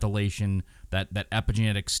that methylation, that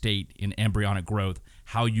epigenetic state in embryonic growth,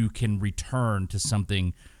 how you can return to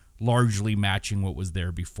something largely matching what was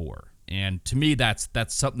there before. And to me, that's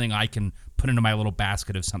something I can put into my little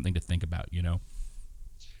basket of something to think about,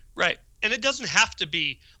 Right. And it doesn't have to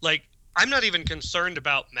be like, I'm not even concerned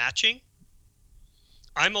about matching.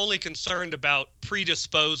 I'm only concerned about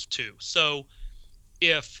predisposed to. So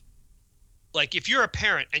if you're a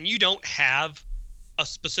parent and you don't have a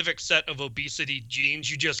specific set of obesity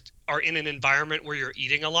genes, you just are in an environment where you're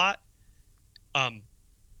eating a lot,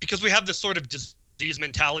 because we have this sort of disease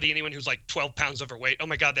mentality. Anyone who's like 12 pounds overweight, oh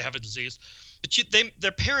my God, they have a disease. But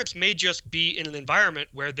their parents may just be in an environment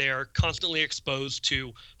where they're constantly exposed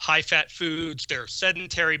to high-fat foods. They're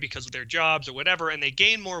sedentary because of their jobs or whatever, and they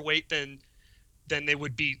gain more weight than they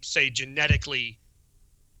would be, say, genetically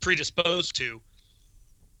predisposed to.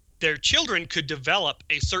 Their children could develop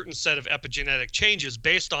a certain set of epigenetic changes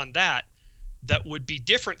based on that would be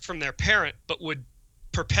different from their parent, but would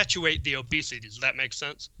perpetuate the obesity. Does that make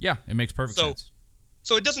sense? Yeah, it makes perfect sense.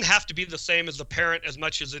 So it doesn't have to be the same as the parent as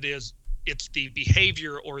much as it's the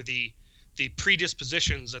behavior or the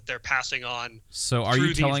predispositions that they're passing on. So are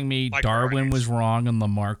you telling me Darwin was wrong and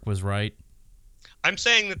Lamarck was right? I'm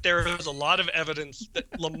saying that there is a lot of evidence that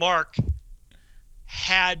Lamarck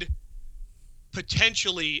had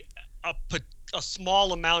potentially a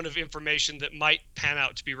small amount of information that might pan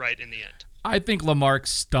out to be right in the end. I think Lamarck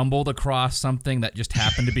stumbled across something that just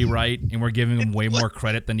happened to be right, and we're giving him way more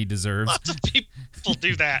credit than he deserves. Lots of people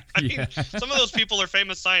do that. I mean, some of those people are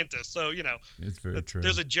famous scientists, so, you know. It's very true.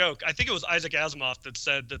 There's a joke. I think it was Isaac Asimov that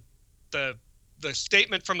said that the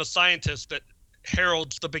statement from a scientist that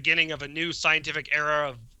heralds the beginning of a new scientific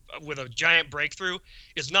era with a giant breakthrough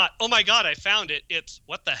is not, oh my God, I found it. It's,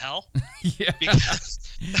 what the hell? Yeah. Because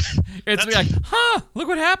it's like, look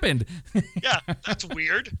what happened. Yeah, that's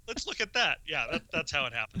weird. Let's look at that. Yeah, that's how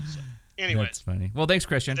it happens. So, anyway. That's funny. Well, thanks,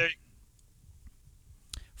 Christian.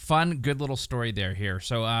 Fun, good little story there here.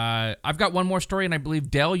 So I've got one more story, and I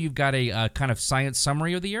believe, Dell, you've got a kind of science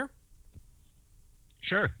summary of the year?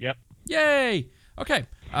 Sure, yep. Yay! Okay.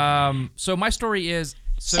 So my story is...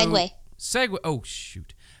 Segue. Oh,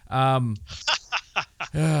 shoot.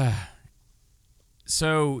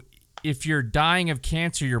 So if you're dying of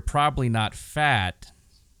cancer, you're probably not fat.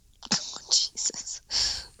 Oh,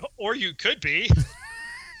 Jesus. Or you could be.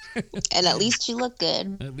 And at least you look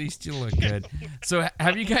good. At least you look good. So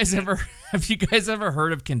have you guys ever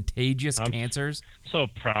heard of contagious cancers? I'm so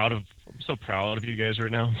proud of you guys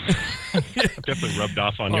right now. Definitely rubbed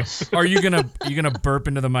off on you. Are you gonna burp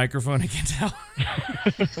into the microphone again, Dell?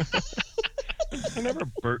 I never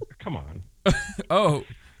burp. Come on. Oh,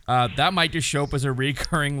 that might just show up as a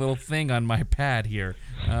recurring little thing on my pad here.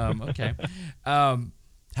 Okay.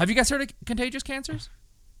 Have you guys heard of contagious cancers?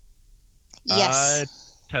 Yes.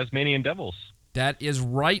 Tasmanian devils. That is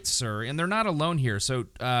right, sir. And they're not alone here. So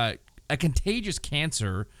a contagious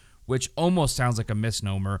cancer, which almost sounds like a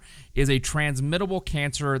misnomer, is a transmittable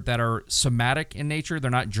cancer that are somatic in nature. They're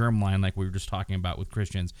not germline like we were just talking about with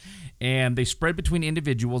Christians. And they spread between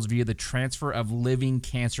individuals via the transfer of living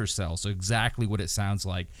cancer cells. So exactly what it sounds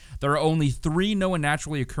like. There are only 3 known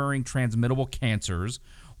naturally occurring transmittable cancers.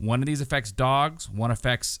 One of these affects dogs. One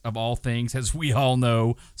affects, of all things, as we all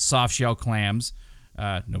know, soft-shell clams.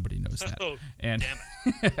 Nobody knows that. Oh, and,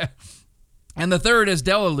 damn it. And the third, as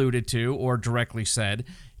Dell alluded to, or directly said,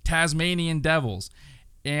 Tasmanian devils.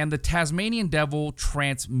 And the Tasmanian devil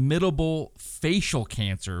transmittable facial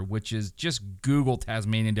cancer, which is just Google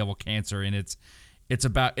Tasmanian devil cancer, and it's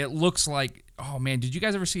about, it looks like, oh man, did you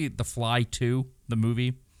guys ever see The Fly 2, the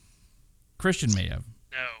movie? Christian may have.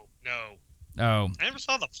 No. Oh. I never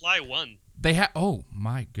saw The Fly 1. They have, oh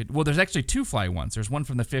my good. Well, there's actually 2 Fly ones. There's one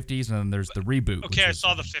from the 50s, and then there's the reboot. Okay, I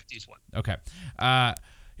saw the 50s one. Okay.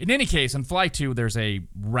 In any case, in Fly 2, there's a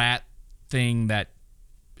rat thing that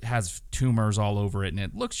has tumors all over it, and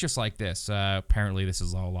it looks just like this. Apparently, this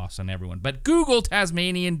is all lost on everyone. But Google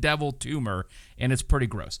Tasmanian devil tumor, and it's pretty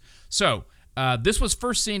gross. So, this was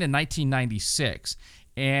first seen in 1996,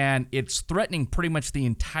 and it's threatening pretty much the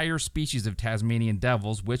entire species of Tasmanian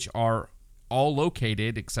devils, which are all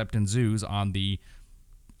located, except in zoos, on the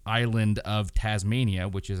island of Tasmania,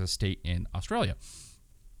 which is a state in Australia.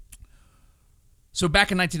 So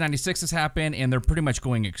back in 1996, this happened, and they're pretty much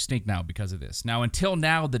going extinct now because of this. Now, until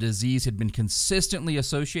now, the disease had been consistently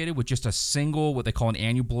associated with just a single, what they call an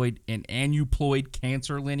aneuploid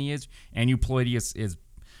cancer lineage. Aneuploid is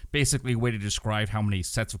basically a way to describe how many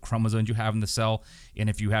sets of chromosomes you have in the cell, and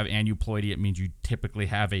if you have aneuploidy, it means you typically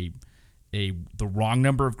have the wrong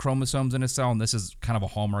number of chromosomes in a cell, and this is kind of a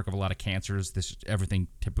hallmark of a lot of cancers. Everything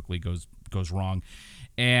typically goes wrong.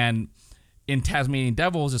 And in Tasmanian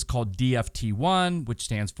devils, it's called DFT1, which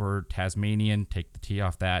stands for Tasmanian, take the T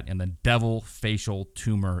off that, and then devil facial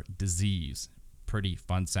tumor disease. Pretty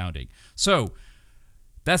fun sounding. So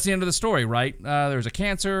that's the end of the story, right? There's a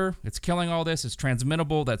cancer. It's killing all this. It's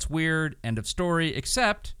transmittable. That's weird. End of story.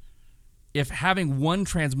 Except if having one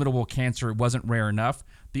transmittable cancer wasn't rare enough,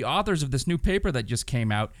 the authors of this new paper that just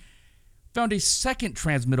came out found a second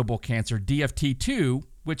transmittable cancer, DFT2,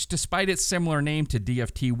 which despite its similar name to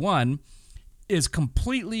DFT1, is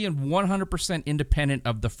completely and 100% independent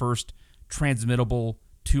of the first transmittable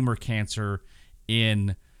tumor cancer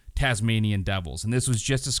in Tasmanian devils. And this was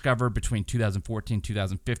just discovered between 2014 and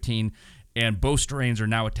 2015. And both strains are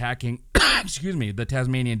now attacking, the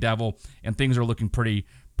Tasmanian devil, and things are looking pretty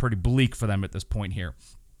bleak for them at this point here.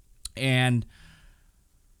 And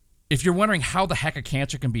if you're wondering how the heck a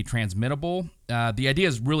cancer can be transmittable, the idea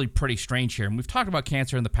is really pretty strange here. And we've talked about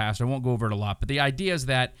cancer in the past. I won't go over it a lot. But the idea is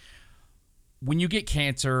that when you get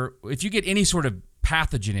cancer, if you get any sort of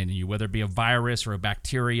pathogen in you, whether it be a virus or a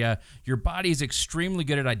bacteria, your body is extremely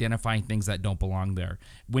good at identifying things that don't belong there.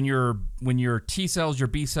 When your T cells, your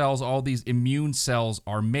B cells, all these immune cells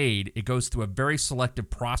are made, it goes through a very selective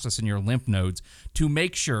process in your lymph nodes to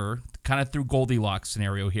make sure, kind of through Goldilocks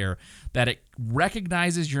scenario here, that it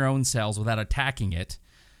recognizes your own cells without attacking it.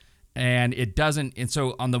 And it doesn't, and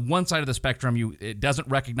so on the one side of the spectrum, it doesn't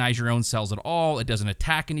recognize your own cells at all. It doesn't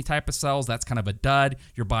attack any type of cells. That's kind of a dud.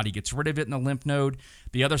 Your body gets rid of it in the lymph node.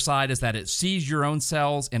 The other side is that it sees your own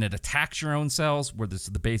cells and it attacks your own cells, where this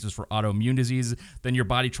is the basis for autoimmune diseases. Then your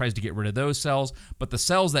body tries to get rid of those cells. But the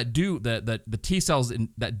cells that do, the T cells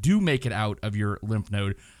that do make it out of your lymph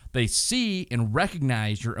node, they see and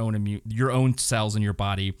recognize your own cells in your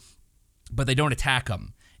body, but they don't attack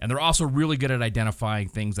them. And they're also really good at identifying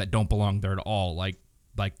things that don't belong there at all, like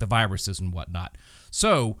the viruses and whatnot.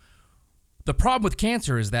 So the problem with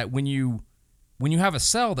cancer is that when you have a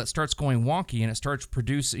cell that starts going wonky and it starts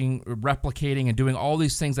producing, replicating, and doing all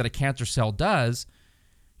these things that a cancer cell does,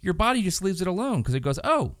 your body just leaves it alone because it goes,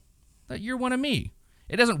 "Oh, you're one of me."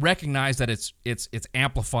 It doesn't recognize that it's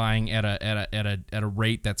amplifying at a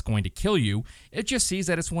rate that's going to kill you. It just sees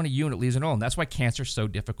that it's one of you and it leaves it alone. That's why cancer is so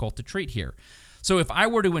difficult to treat here. So if I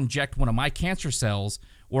were to inject one of my cancer cells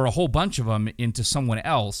or a whole bunch of them into someone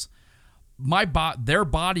else, their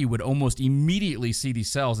body would almost immediately see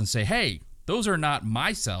these cells and say, "Hey, those are not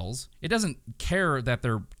my cells." It doesn't care that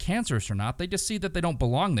they're cancerous or not. They just see that they don't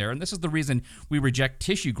belong there. And this is the reason we reject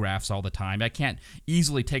tissue grafts all the time. I can't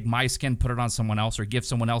easily take my skin, put it on someone else, or give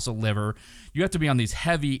someone else a liver. You have to be on these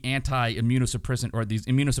heavy anti-immunosuppressant or these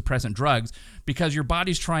immunosuppressant drugs because your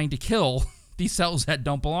body's trying to kill these cells that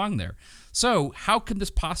don't belong there. So how could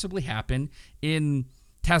this possibly happen in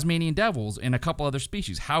Tasmanian devils and a couple other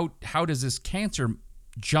species? How does this cancer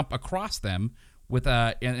jump across them with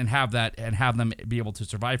and have them be able to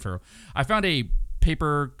survive for? I found a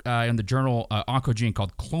paper in the journal Oncogene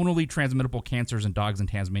called "Clonally Transmittable Cancers in Dogs and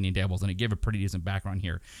Tasmanian Devils," and it gave a pretty decent background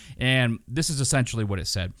here. And this is essentially what it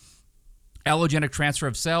said. Allogenic transfer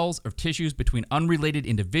of cells or tissues between unrelated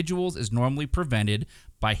individuals is normally prevented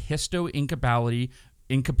by histoincompatibility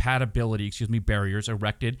barriers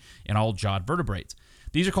erected in all jawed vertebrates.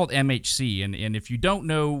 These are called MHC, and if you don't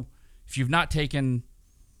know, if you've not taken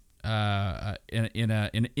in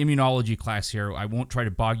an immunology class here, I won't try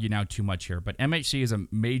to bog you down too much here, but MHC is a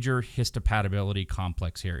major histocompatibility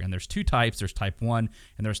complex here, and there's two types. There's type 1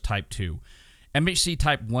 and there's type 2. MHC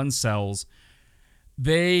type 1 cells,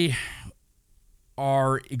 they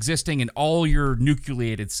are existing in all your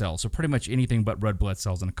nucleated cells, so pretty much anything but red blood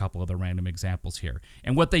cells, and a couple other random examples here.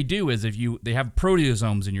 And what they do is they have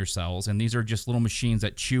proteasomes in your cells, and these are just little machines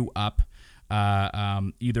that chew up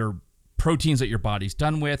either proteins that your body's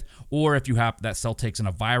done with, or if you have that cell takes in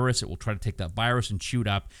a virus, it will try to take that virus and chew it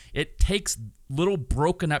up. It takes little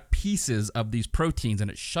broken up pieces of these proteins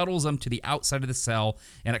and it shuttles them to the outside of the cell,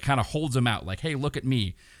 and it kind of holds them out like, "Hey, look at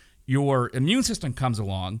me." Your immune system comes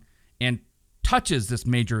along and touches this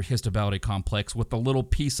major histocompatibility complex with a little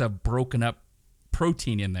piece of broken up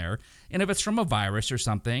protein in there. And if it's from a virus or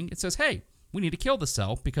something, it says, "Hey, we need to kill the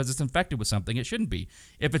cell because it's infected with something it shouldn't be."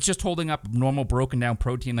 If it's just holding up normal broken down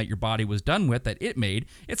protein that your body was done with, that it made,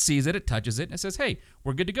 it sees it, it touches it, and it says, "Hey,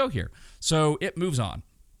 we're good to go here." So it moves on.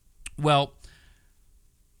 Well,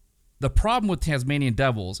 the problem with Tasmanian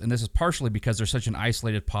devils, and this is partially because they're such an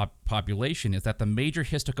isolated population, is that the major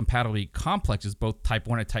histocompatibility complexes, both type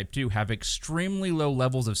 1 and type 2, have extremely low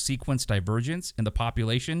levels of sequence divergence in the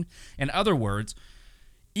population. In other words,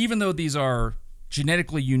 even though these are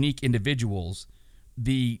genetically unique individuals,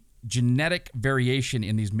 the genetic variation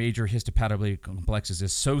in these major histocompatibility complexes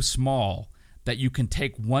is so small that you can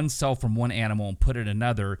take one cell from one animal and put it in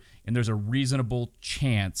another, and there's a reasonable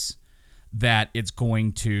chance that it's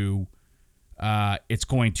going to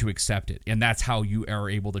accept it. And that's how you are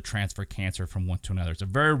able to transfer cancer from one to another. It's a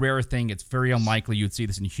very rare thing. It's very unlikely you'd see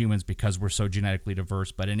this in humans because we're so genetically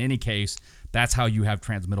diverse. But in any case, that's how you have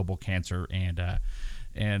transmittable cancer,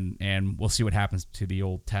 and we'll see what happens to the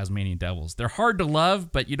old Tasmanian devils. They're hard to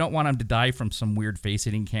love, but you don't want them to die from some weird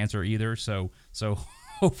face-eating cancer either. So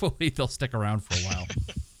hopefully they'll stick around for a while.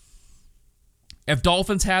 If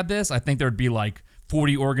dolphins had this, I think there'd be like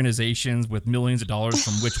 40 organizations with millions of dollars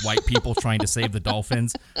from rich white people trying to save the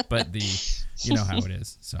dolphins. But you know how it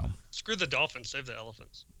is. So Screw the dolphins, save the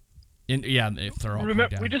elephants. If they're all Remember,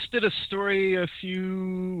 down. we just did a story a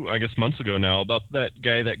few, I guess, months ago now about that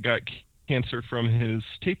guy that got cancer from his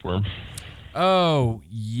tapeworm. Oh,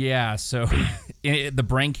 yeah. So the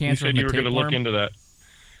brain cancer. You said you were going to look into that.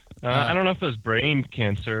 I don't know if it was brain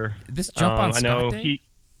cancer. This jump on Scott I know Day?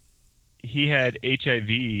 he had HIV,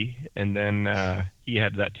 and then he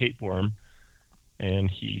had that tapeworm,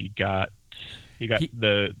 and he got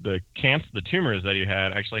the tumors that he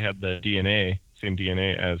had actually had the DNA, same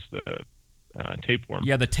DNA as the tapeworm.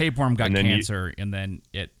 Yeah, the tapeworm got cancer, and then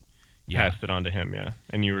it passed it on to him. Yeah,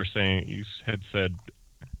 and you had said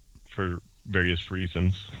for various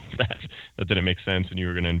reasons that didn't make sense, and you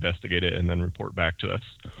were going to investigate it and then report back to us.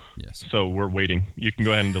 Yes. So we're waiting. You can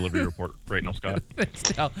go ahead and deliver your report right now, Scott.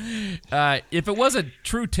 If it was a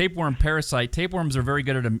true tapeworm parasite, tapeworms are very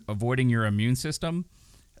good at avoiding your immune system.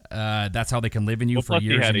 That's how they can live in you for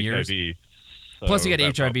years and years. HIV, Plus, he had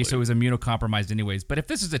HIV, so he was immunocompromised anyways. But if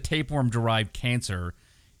this is a tapeworm-derived cancer,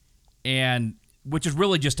 and which is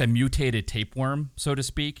really just a mutated tapeworm, so to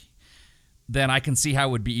speak, then I can see how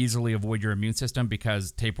it would be easily avoid your immune system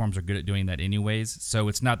because tapeworms are good at doing that anyways. So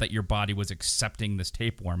it's not that your body was accepting this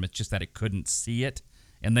tapeworm. It's just that it couldn't see it.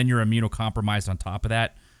 And then you're immunocompromised on top of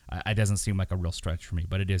that. It doesn't seem like a real stretch for me,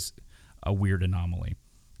 but it is a weird anomaly.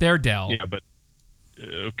 There, Dell. Yeah, but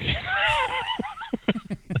okay.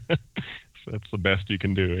 That's the best you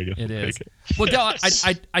can do, I guess. It is. Well, Dell,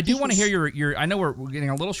 I do want to hear your. I know we're getting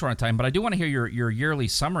a little short on time, but I do want to hear your yearly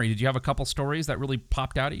summary. Did you have a couple stories that really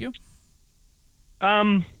popped out at you?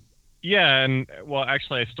 Yeah, and well,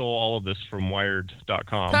 actually, I stole all of this from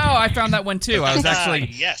Wired.com. Oh, I found that one too. I was actually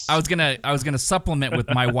yes. I was gonna supplement with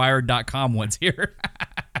my Wired.com ones here.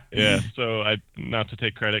 Yeah, so not to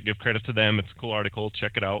take credit, give credit to them. It's a cool article.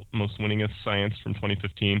 Check it out. Most Winningest Science from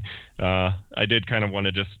 2015. I did kind of want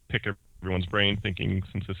to just pick everyone's brain, thinking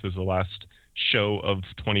since this is the last show of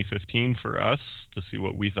 2015 for us, to see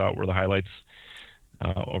what we thought were the highlights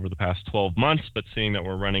over the past 12 months, but seeing that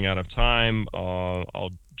we're running out of time, I'll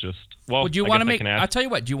just Would you want to make? I'll tell you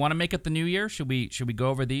what. Do you want to make it the new year? Should we go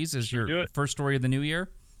over these as your first story of the new year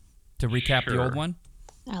to recap the old one?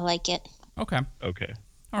 I like it. Okay.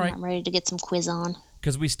 All right. I'm ready to get some quiz on.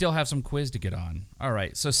 Because we still have some quiz to get on. All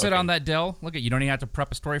right. So sit on that, Dell. Look you don't even have to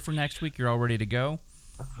prep a story for next week. You're all ready to go.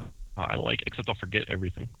 I like it, except I'll forget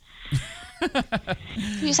everything. You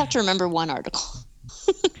just have to remember one article.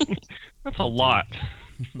 That's a lot.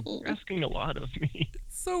 You're asking a lot of me.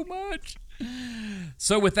 So much.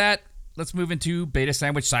 So with that, let's move into Beta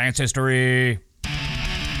Sandwich Science History. Beta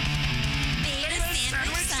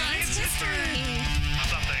Sandwich Science History.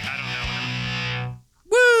 Something, I don't know.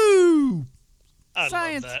 Woo! I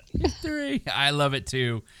Science love that. history. I love it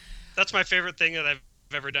too. That's my favorite thing that I've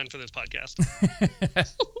ever done for this podcast.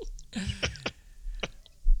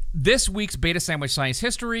 This week's Beta Sandwich Science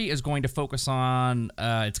History is going to focus on,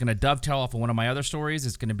 it's going to dovetail off of one of my other stories.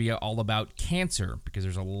 It's going to be all about cancer because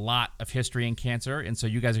there's a lot of history in cancer. And so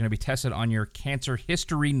you guys are going to be tested on your cancer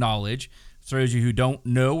history knowledge. For those of you who don't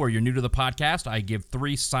know or you're new to the podcast, I give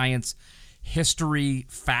 3 science history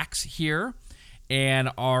facts here. And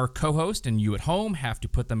our co-host and you at home have to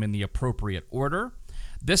put them in the appropriate order.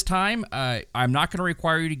 This time, I'm not going to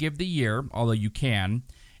require you to give the year, although you can.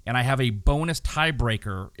 And I have a bonus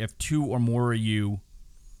tiebreaker if 2 or more of you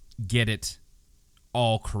get it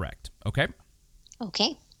all correct. Okay?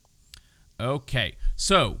 Okay.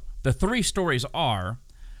 So the 3 stories are,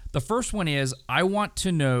 the first one is, I want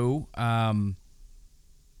to know,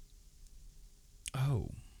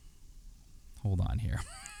 hold on here.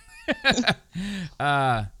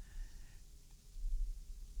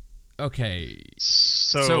 Okay.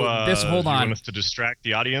 So this, hold on. You want us to distract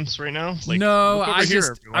the audience right now? No,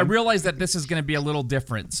 I realize that this is going to be a little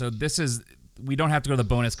different. So we don't have to go to the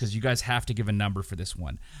bonus because you guys have to give a number for this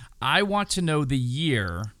one. I want to know the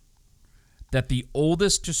year that the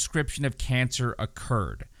oldest description of cancer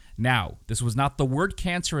occurred. Now, this was not the word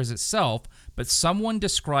cancer as itself, but someone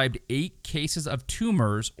described 8 cases of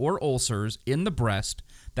tumors or ulcers in the breast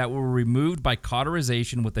that were removed by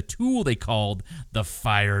cauterization with a tool they called the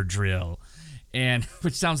fire drill, and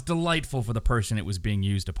which sounds delightful for the person it was being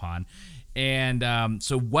used upon. And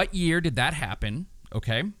so what year did that happen?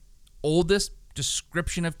 Okay. Oldest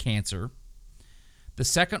description of cancer. The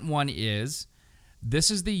second one is, this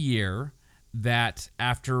is the year that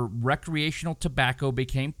after recreational tobacco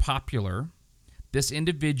became popular, this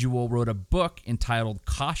individual wrote a book entitled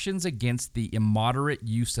Cautions Against the Immoderate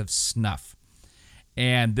Use of Snuff.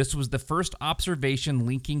 And this was the first observation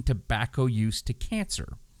linking tobacco use to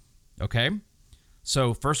cancer. Okay?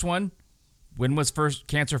 So first one, when was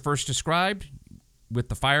cancer first described? With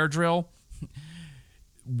the fire drill.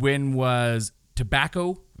 When was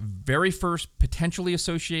tobacco very first potentially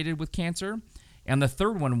associated with cancer? And the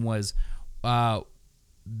third one was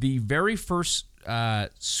the very first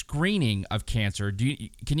screening of cancer.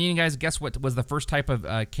 Can you guys guess what was the first type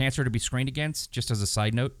of cancer to be screened against, just as a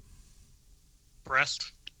side note?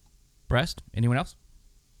 Breast. Breast? Anyone else?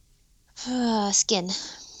 Skin.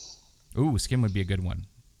 Ooh, skin would be a good one.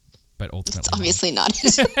 But ultimately, It's obviously not.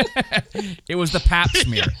 it was the Pap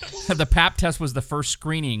smear. The Pap test was the first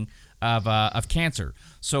screening of cancer.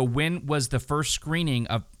 So when was the first screening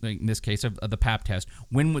of, in this case, of the Pap test?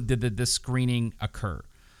 When did this screening occur?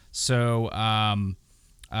 So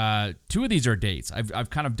two of these are dates. I've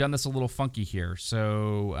kind of done this a little funky here.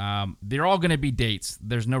 So they're all going to be dates.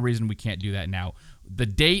 There's no reason we can't do that now. The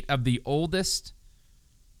date of the oldest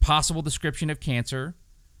possible description of cancer,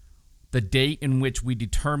 the date in which we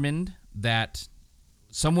determined that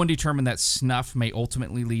someone determined that snuff may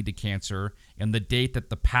ultimately lead to cancer, and the date that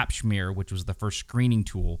the Pap smear, which was the first screening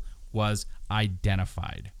tool, was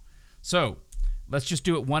identified. So let's just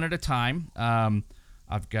do it one at a time.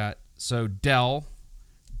 So Dell,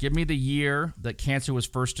 give me the year that cancer was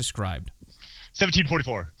first described.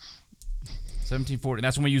 1744. 1740.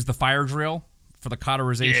 That's when we used the fire drill for the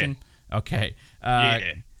cauterization? Yeah. Okay.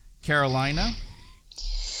 Carolina?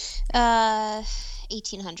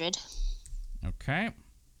 1800. Okay.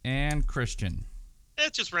 And Christian?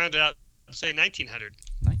 Let's just round it out and say 1900.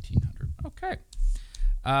 1900. Okay.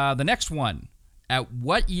 The next one. At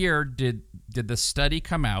what year did the study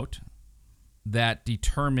come out that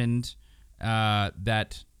determined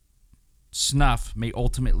that snuff may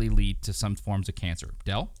ultimately lead to some forms of cancer?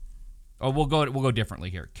 Dell? Oh, we'll go differently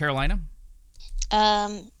here. Carolina?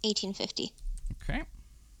 1850. Okay.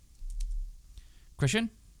 Christian?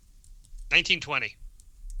 1920.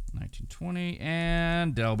 1920.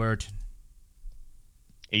 And Delbert?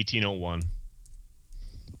 1801.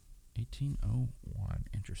 1801.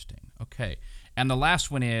 Interesting. Okay. And the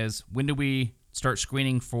last one is, when do we start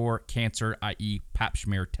screening for cancer, i.e. Pap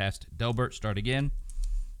smear test? Delbert, start again.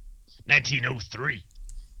 1903.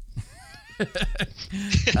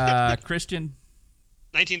 Christian?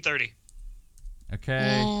 1930. Okay.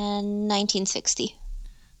 And 1960.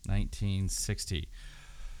 1960.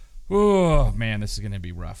 Oh, man, this is going to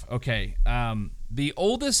be rough. Okay. The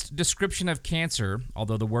oldest description of cancer,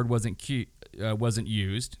 although the word wasn't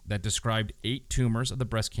used, that described 8 tumors of the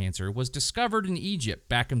breast cancer, was discovered in Egypt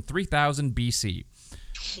back in 3000 BC.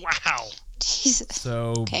 Wow. Jesus.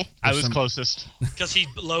 So okay. I was closest. Because he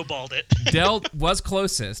lowballed it. Dell was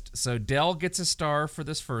closest. So Dell gets a star for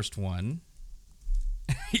this first one.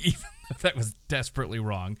 Even though that was desperately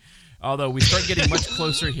wrong. Although we start getting much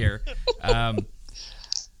closer here.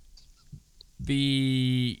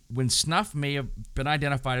 When snuff may have been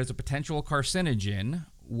identified as a potential carcinogen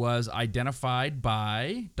was identified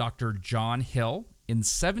by Dr. John Hill in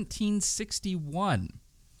 1761.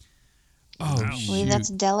 Oh, I believe that's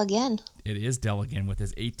Dell again. It is Dell again with his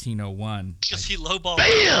 1801. Because he lowballed.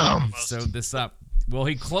 Bam! Sewed this up. Will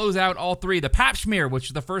he close out all three? The Pap smear, which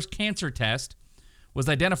is the first cancer test, was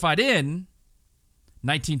identified in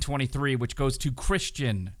 1923, which goes to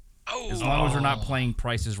Christian. Oh. As long as we're not playing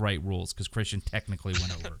Price is Right rules, because Christian technically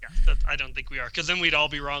went over. I don't think we are, because then we'd all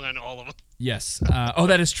be wrong on all of them. Yes.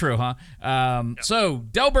 That is true, huh? So,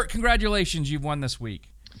 Delbert, congratulations. You've won this week.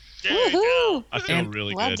 There you go. I feel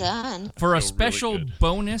really well good. done. For a really special good.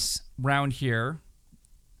 bonus round here,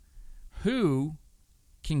 who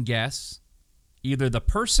can guess either the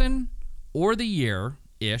person or the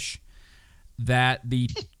year-ish that the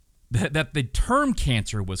term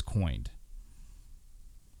cancer was coined?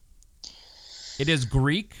 It is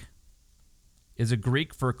Greek. Is it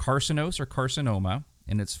Greek for carcinos or carcinoma,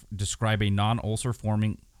 and it's describe a non-ulcer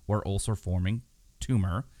forming or ulcer forming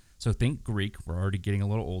tumor. So think Greek. We're already getting a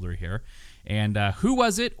little older here. And who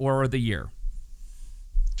was it or the year?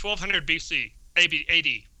 1200 BC. AD.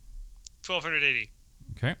 1200 AD.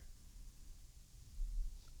 Okay.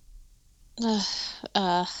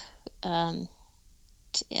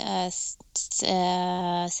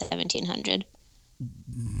 1700.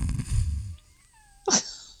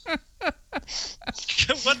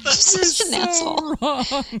 What the? Such an asshole. Wrong.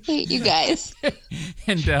 I hate you guys.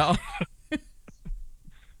 And Dell,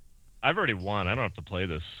 I've already won. I don't have to play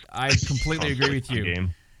this. I completely agree with you.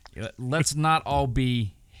 Game. Let's not all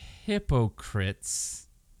be hypocrites.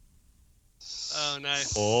 Oh,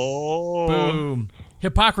 nice. Oh. Boom.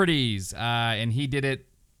 Hippocrates. And he did it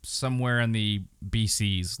somewhere in the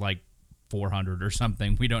BCs, like 400 or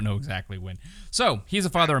something. We don't know exactly when. So he's a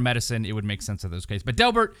father of medicine. It would make sense of those cases. But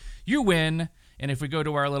Delbert, you win. And if we go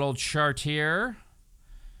to our little chart here,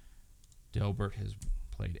 Delbert has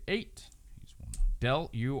played 8. He's won. Del,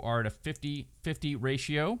 you are at a 50-50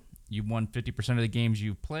 ratio. You've won 50% of the games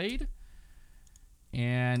you've played.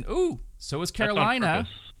 And, so is Carolina.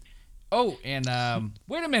 Oh, and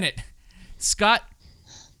wait a minute. Scott,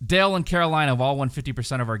 Dale, and Carolina have all won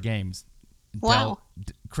 50% of our games. Wow.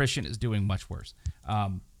 Christian is doing much worse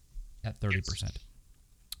at 30%.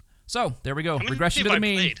 So, there we go. How many Regression to have the I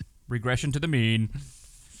mean. played? Regression to the mean.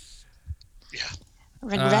 Yeah.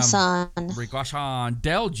 Regression. Regression.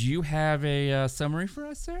 Del, do you have a summary for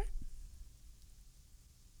us, sir?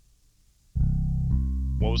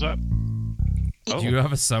 What was that? Do you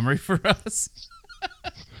have a summary for us?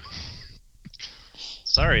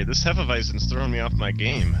 Sorry, this Hefeweizen's throwing me off my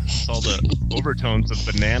game. It's all the overtones of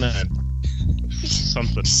banana and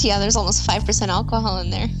something. Yeah, there's almost 5% alcohol in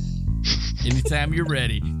there. Anytime you're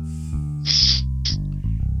ready.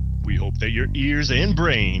 We hope that your ears and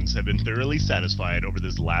brains have been thoroughly satisfied over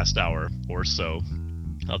this last hour or so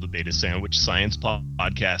of the Beta Sandwich Science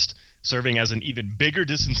Podcast, serving as an even bigger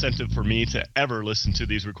disincentive for me to ever listen to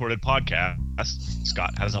these recorded podcasts.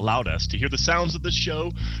 Scott has allowed us to hear the sounds of the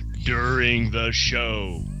show during the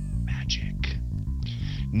show. Magic.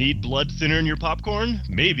 Need blood thinner in your popcorn?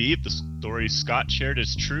 Maybe if the story Scott shared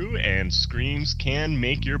is true and screams can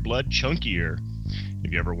make your blood chunkier.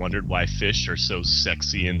 Have you ever wondered why fish are so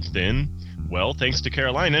sexy and thin? Well, thanks to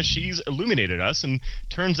Carolina, she's illuminated us, and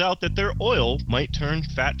turns out that their oil might turn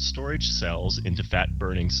fat storage cells into fat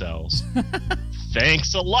burning cells.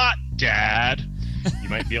 Thanks a lot, Dad! You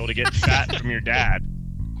might be able to get fat from your dad,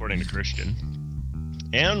 according to Christian.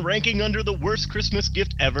 And ranking under the worst Christmas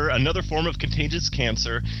gift ever, another form of contagious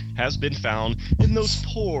cancer has been found in those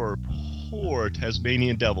poor, poor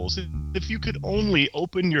Tasmanian devils. If you could only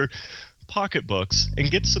open your pocketbooks and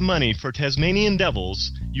get some money for Tasmanian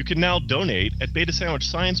devils, you can now donate at Beta Sandwich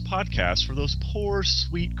Science Podcast for those poor,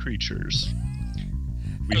 sweet creatures.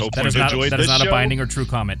 We hope you've enjoyed this show. That is not a binding or true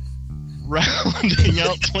comment. Rounding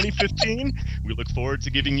out 2015, we look forward to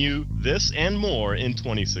giving you this and more in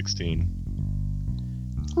 2016.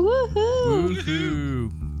 Woohoo!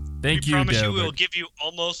 Woohoo! Thank you, We promise Delbert. you we'll give you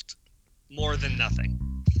almost more than nothing.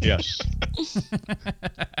 Yes.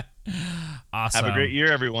 Awesome. Have a great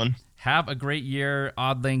year, everyone. Have a great year,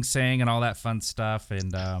 Oddling saying and all that fun stuff.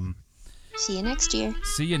 And See you next year.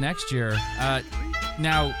 see you next year.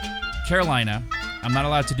 Now, Carolina, I'm not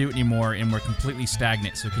allowed to do it anymore, and we're completely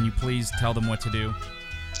stagnant. So can you please tell them what to do?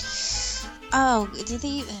 Oh, did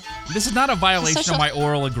they... This is not a violation Social- of my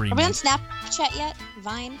oral Are we on agreement. Snapchat yet?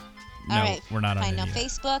 Vine? No, All right. we're not on Fine. it Now, yet.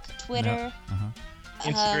 Facebook, Twitter.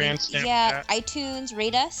 Instagram, Snapchat. Yeah, iTunes.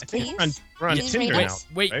 Rate us, I think please. we're on Please Tinder rate now. us.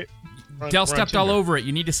 Wait, right? Del We're on stepped all Tinder. over it.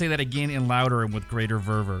 You need to say that again and louder and with greater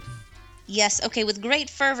fervor. Yes, okay, with great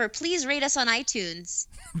fervor, please rate us on iTunes.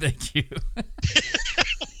 Thank you.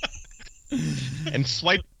 And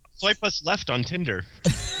swipe us left on Tinder.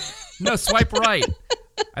 No, swipe right.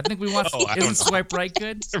 I think we want. Oh, I don't Isn't know. swipe right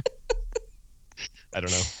good? I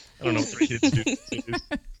don't know. I don't know what the kids do these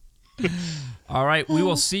days. All right, we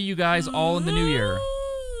will see you guys all in the new year.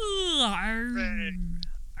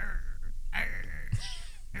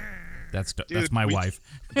 That's Dude, my wife.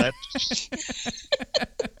 That's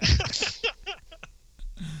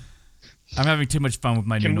I'm having too much fun with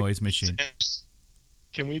my new Can we- noise machine.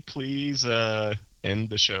 Can we please end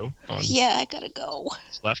the show on Yeah, I gotta go.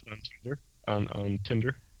 left on Tinder? On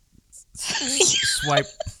Tinder? Swipe.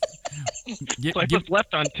 Swipe us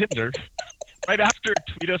left on Tinder. Right after,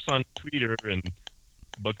 tweet us on Twitter and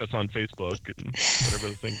book us on Facebook and whatever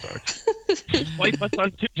the things are. Swipe us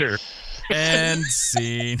on Tinder. And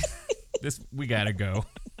scene. We gotta go.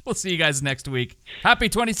 We'll see you guys next week. Happy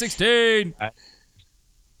 2016.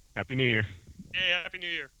 Happy New Year. Yeah, Happy New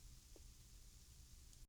Year.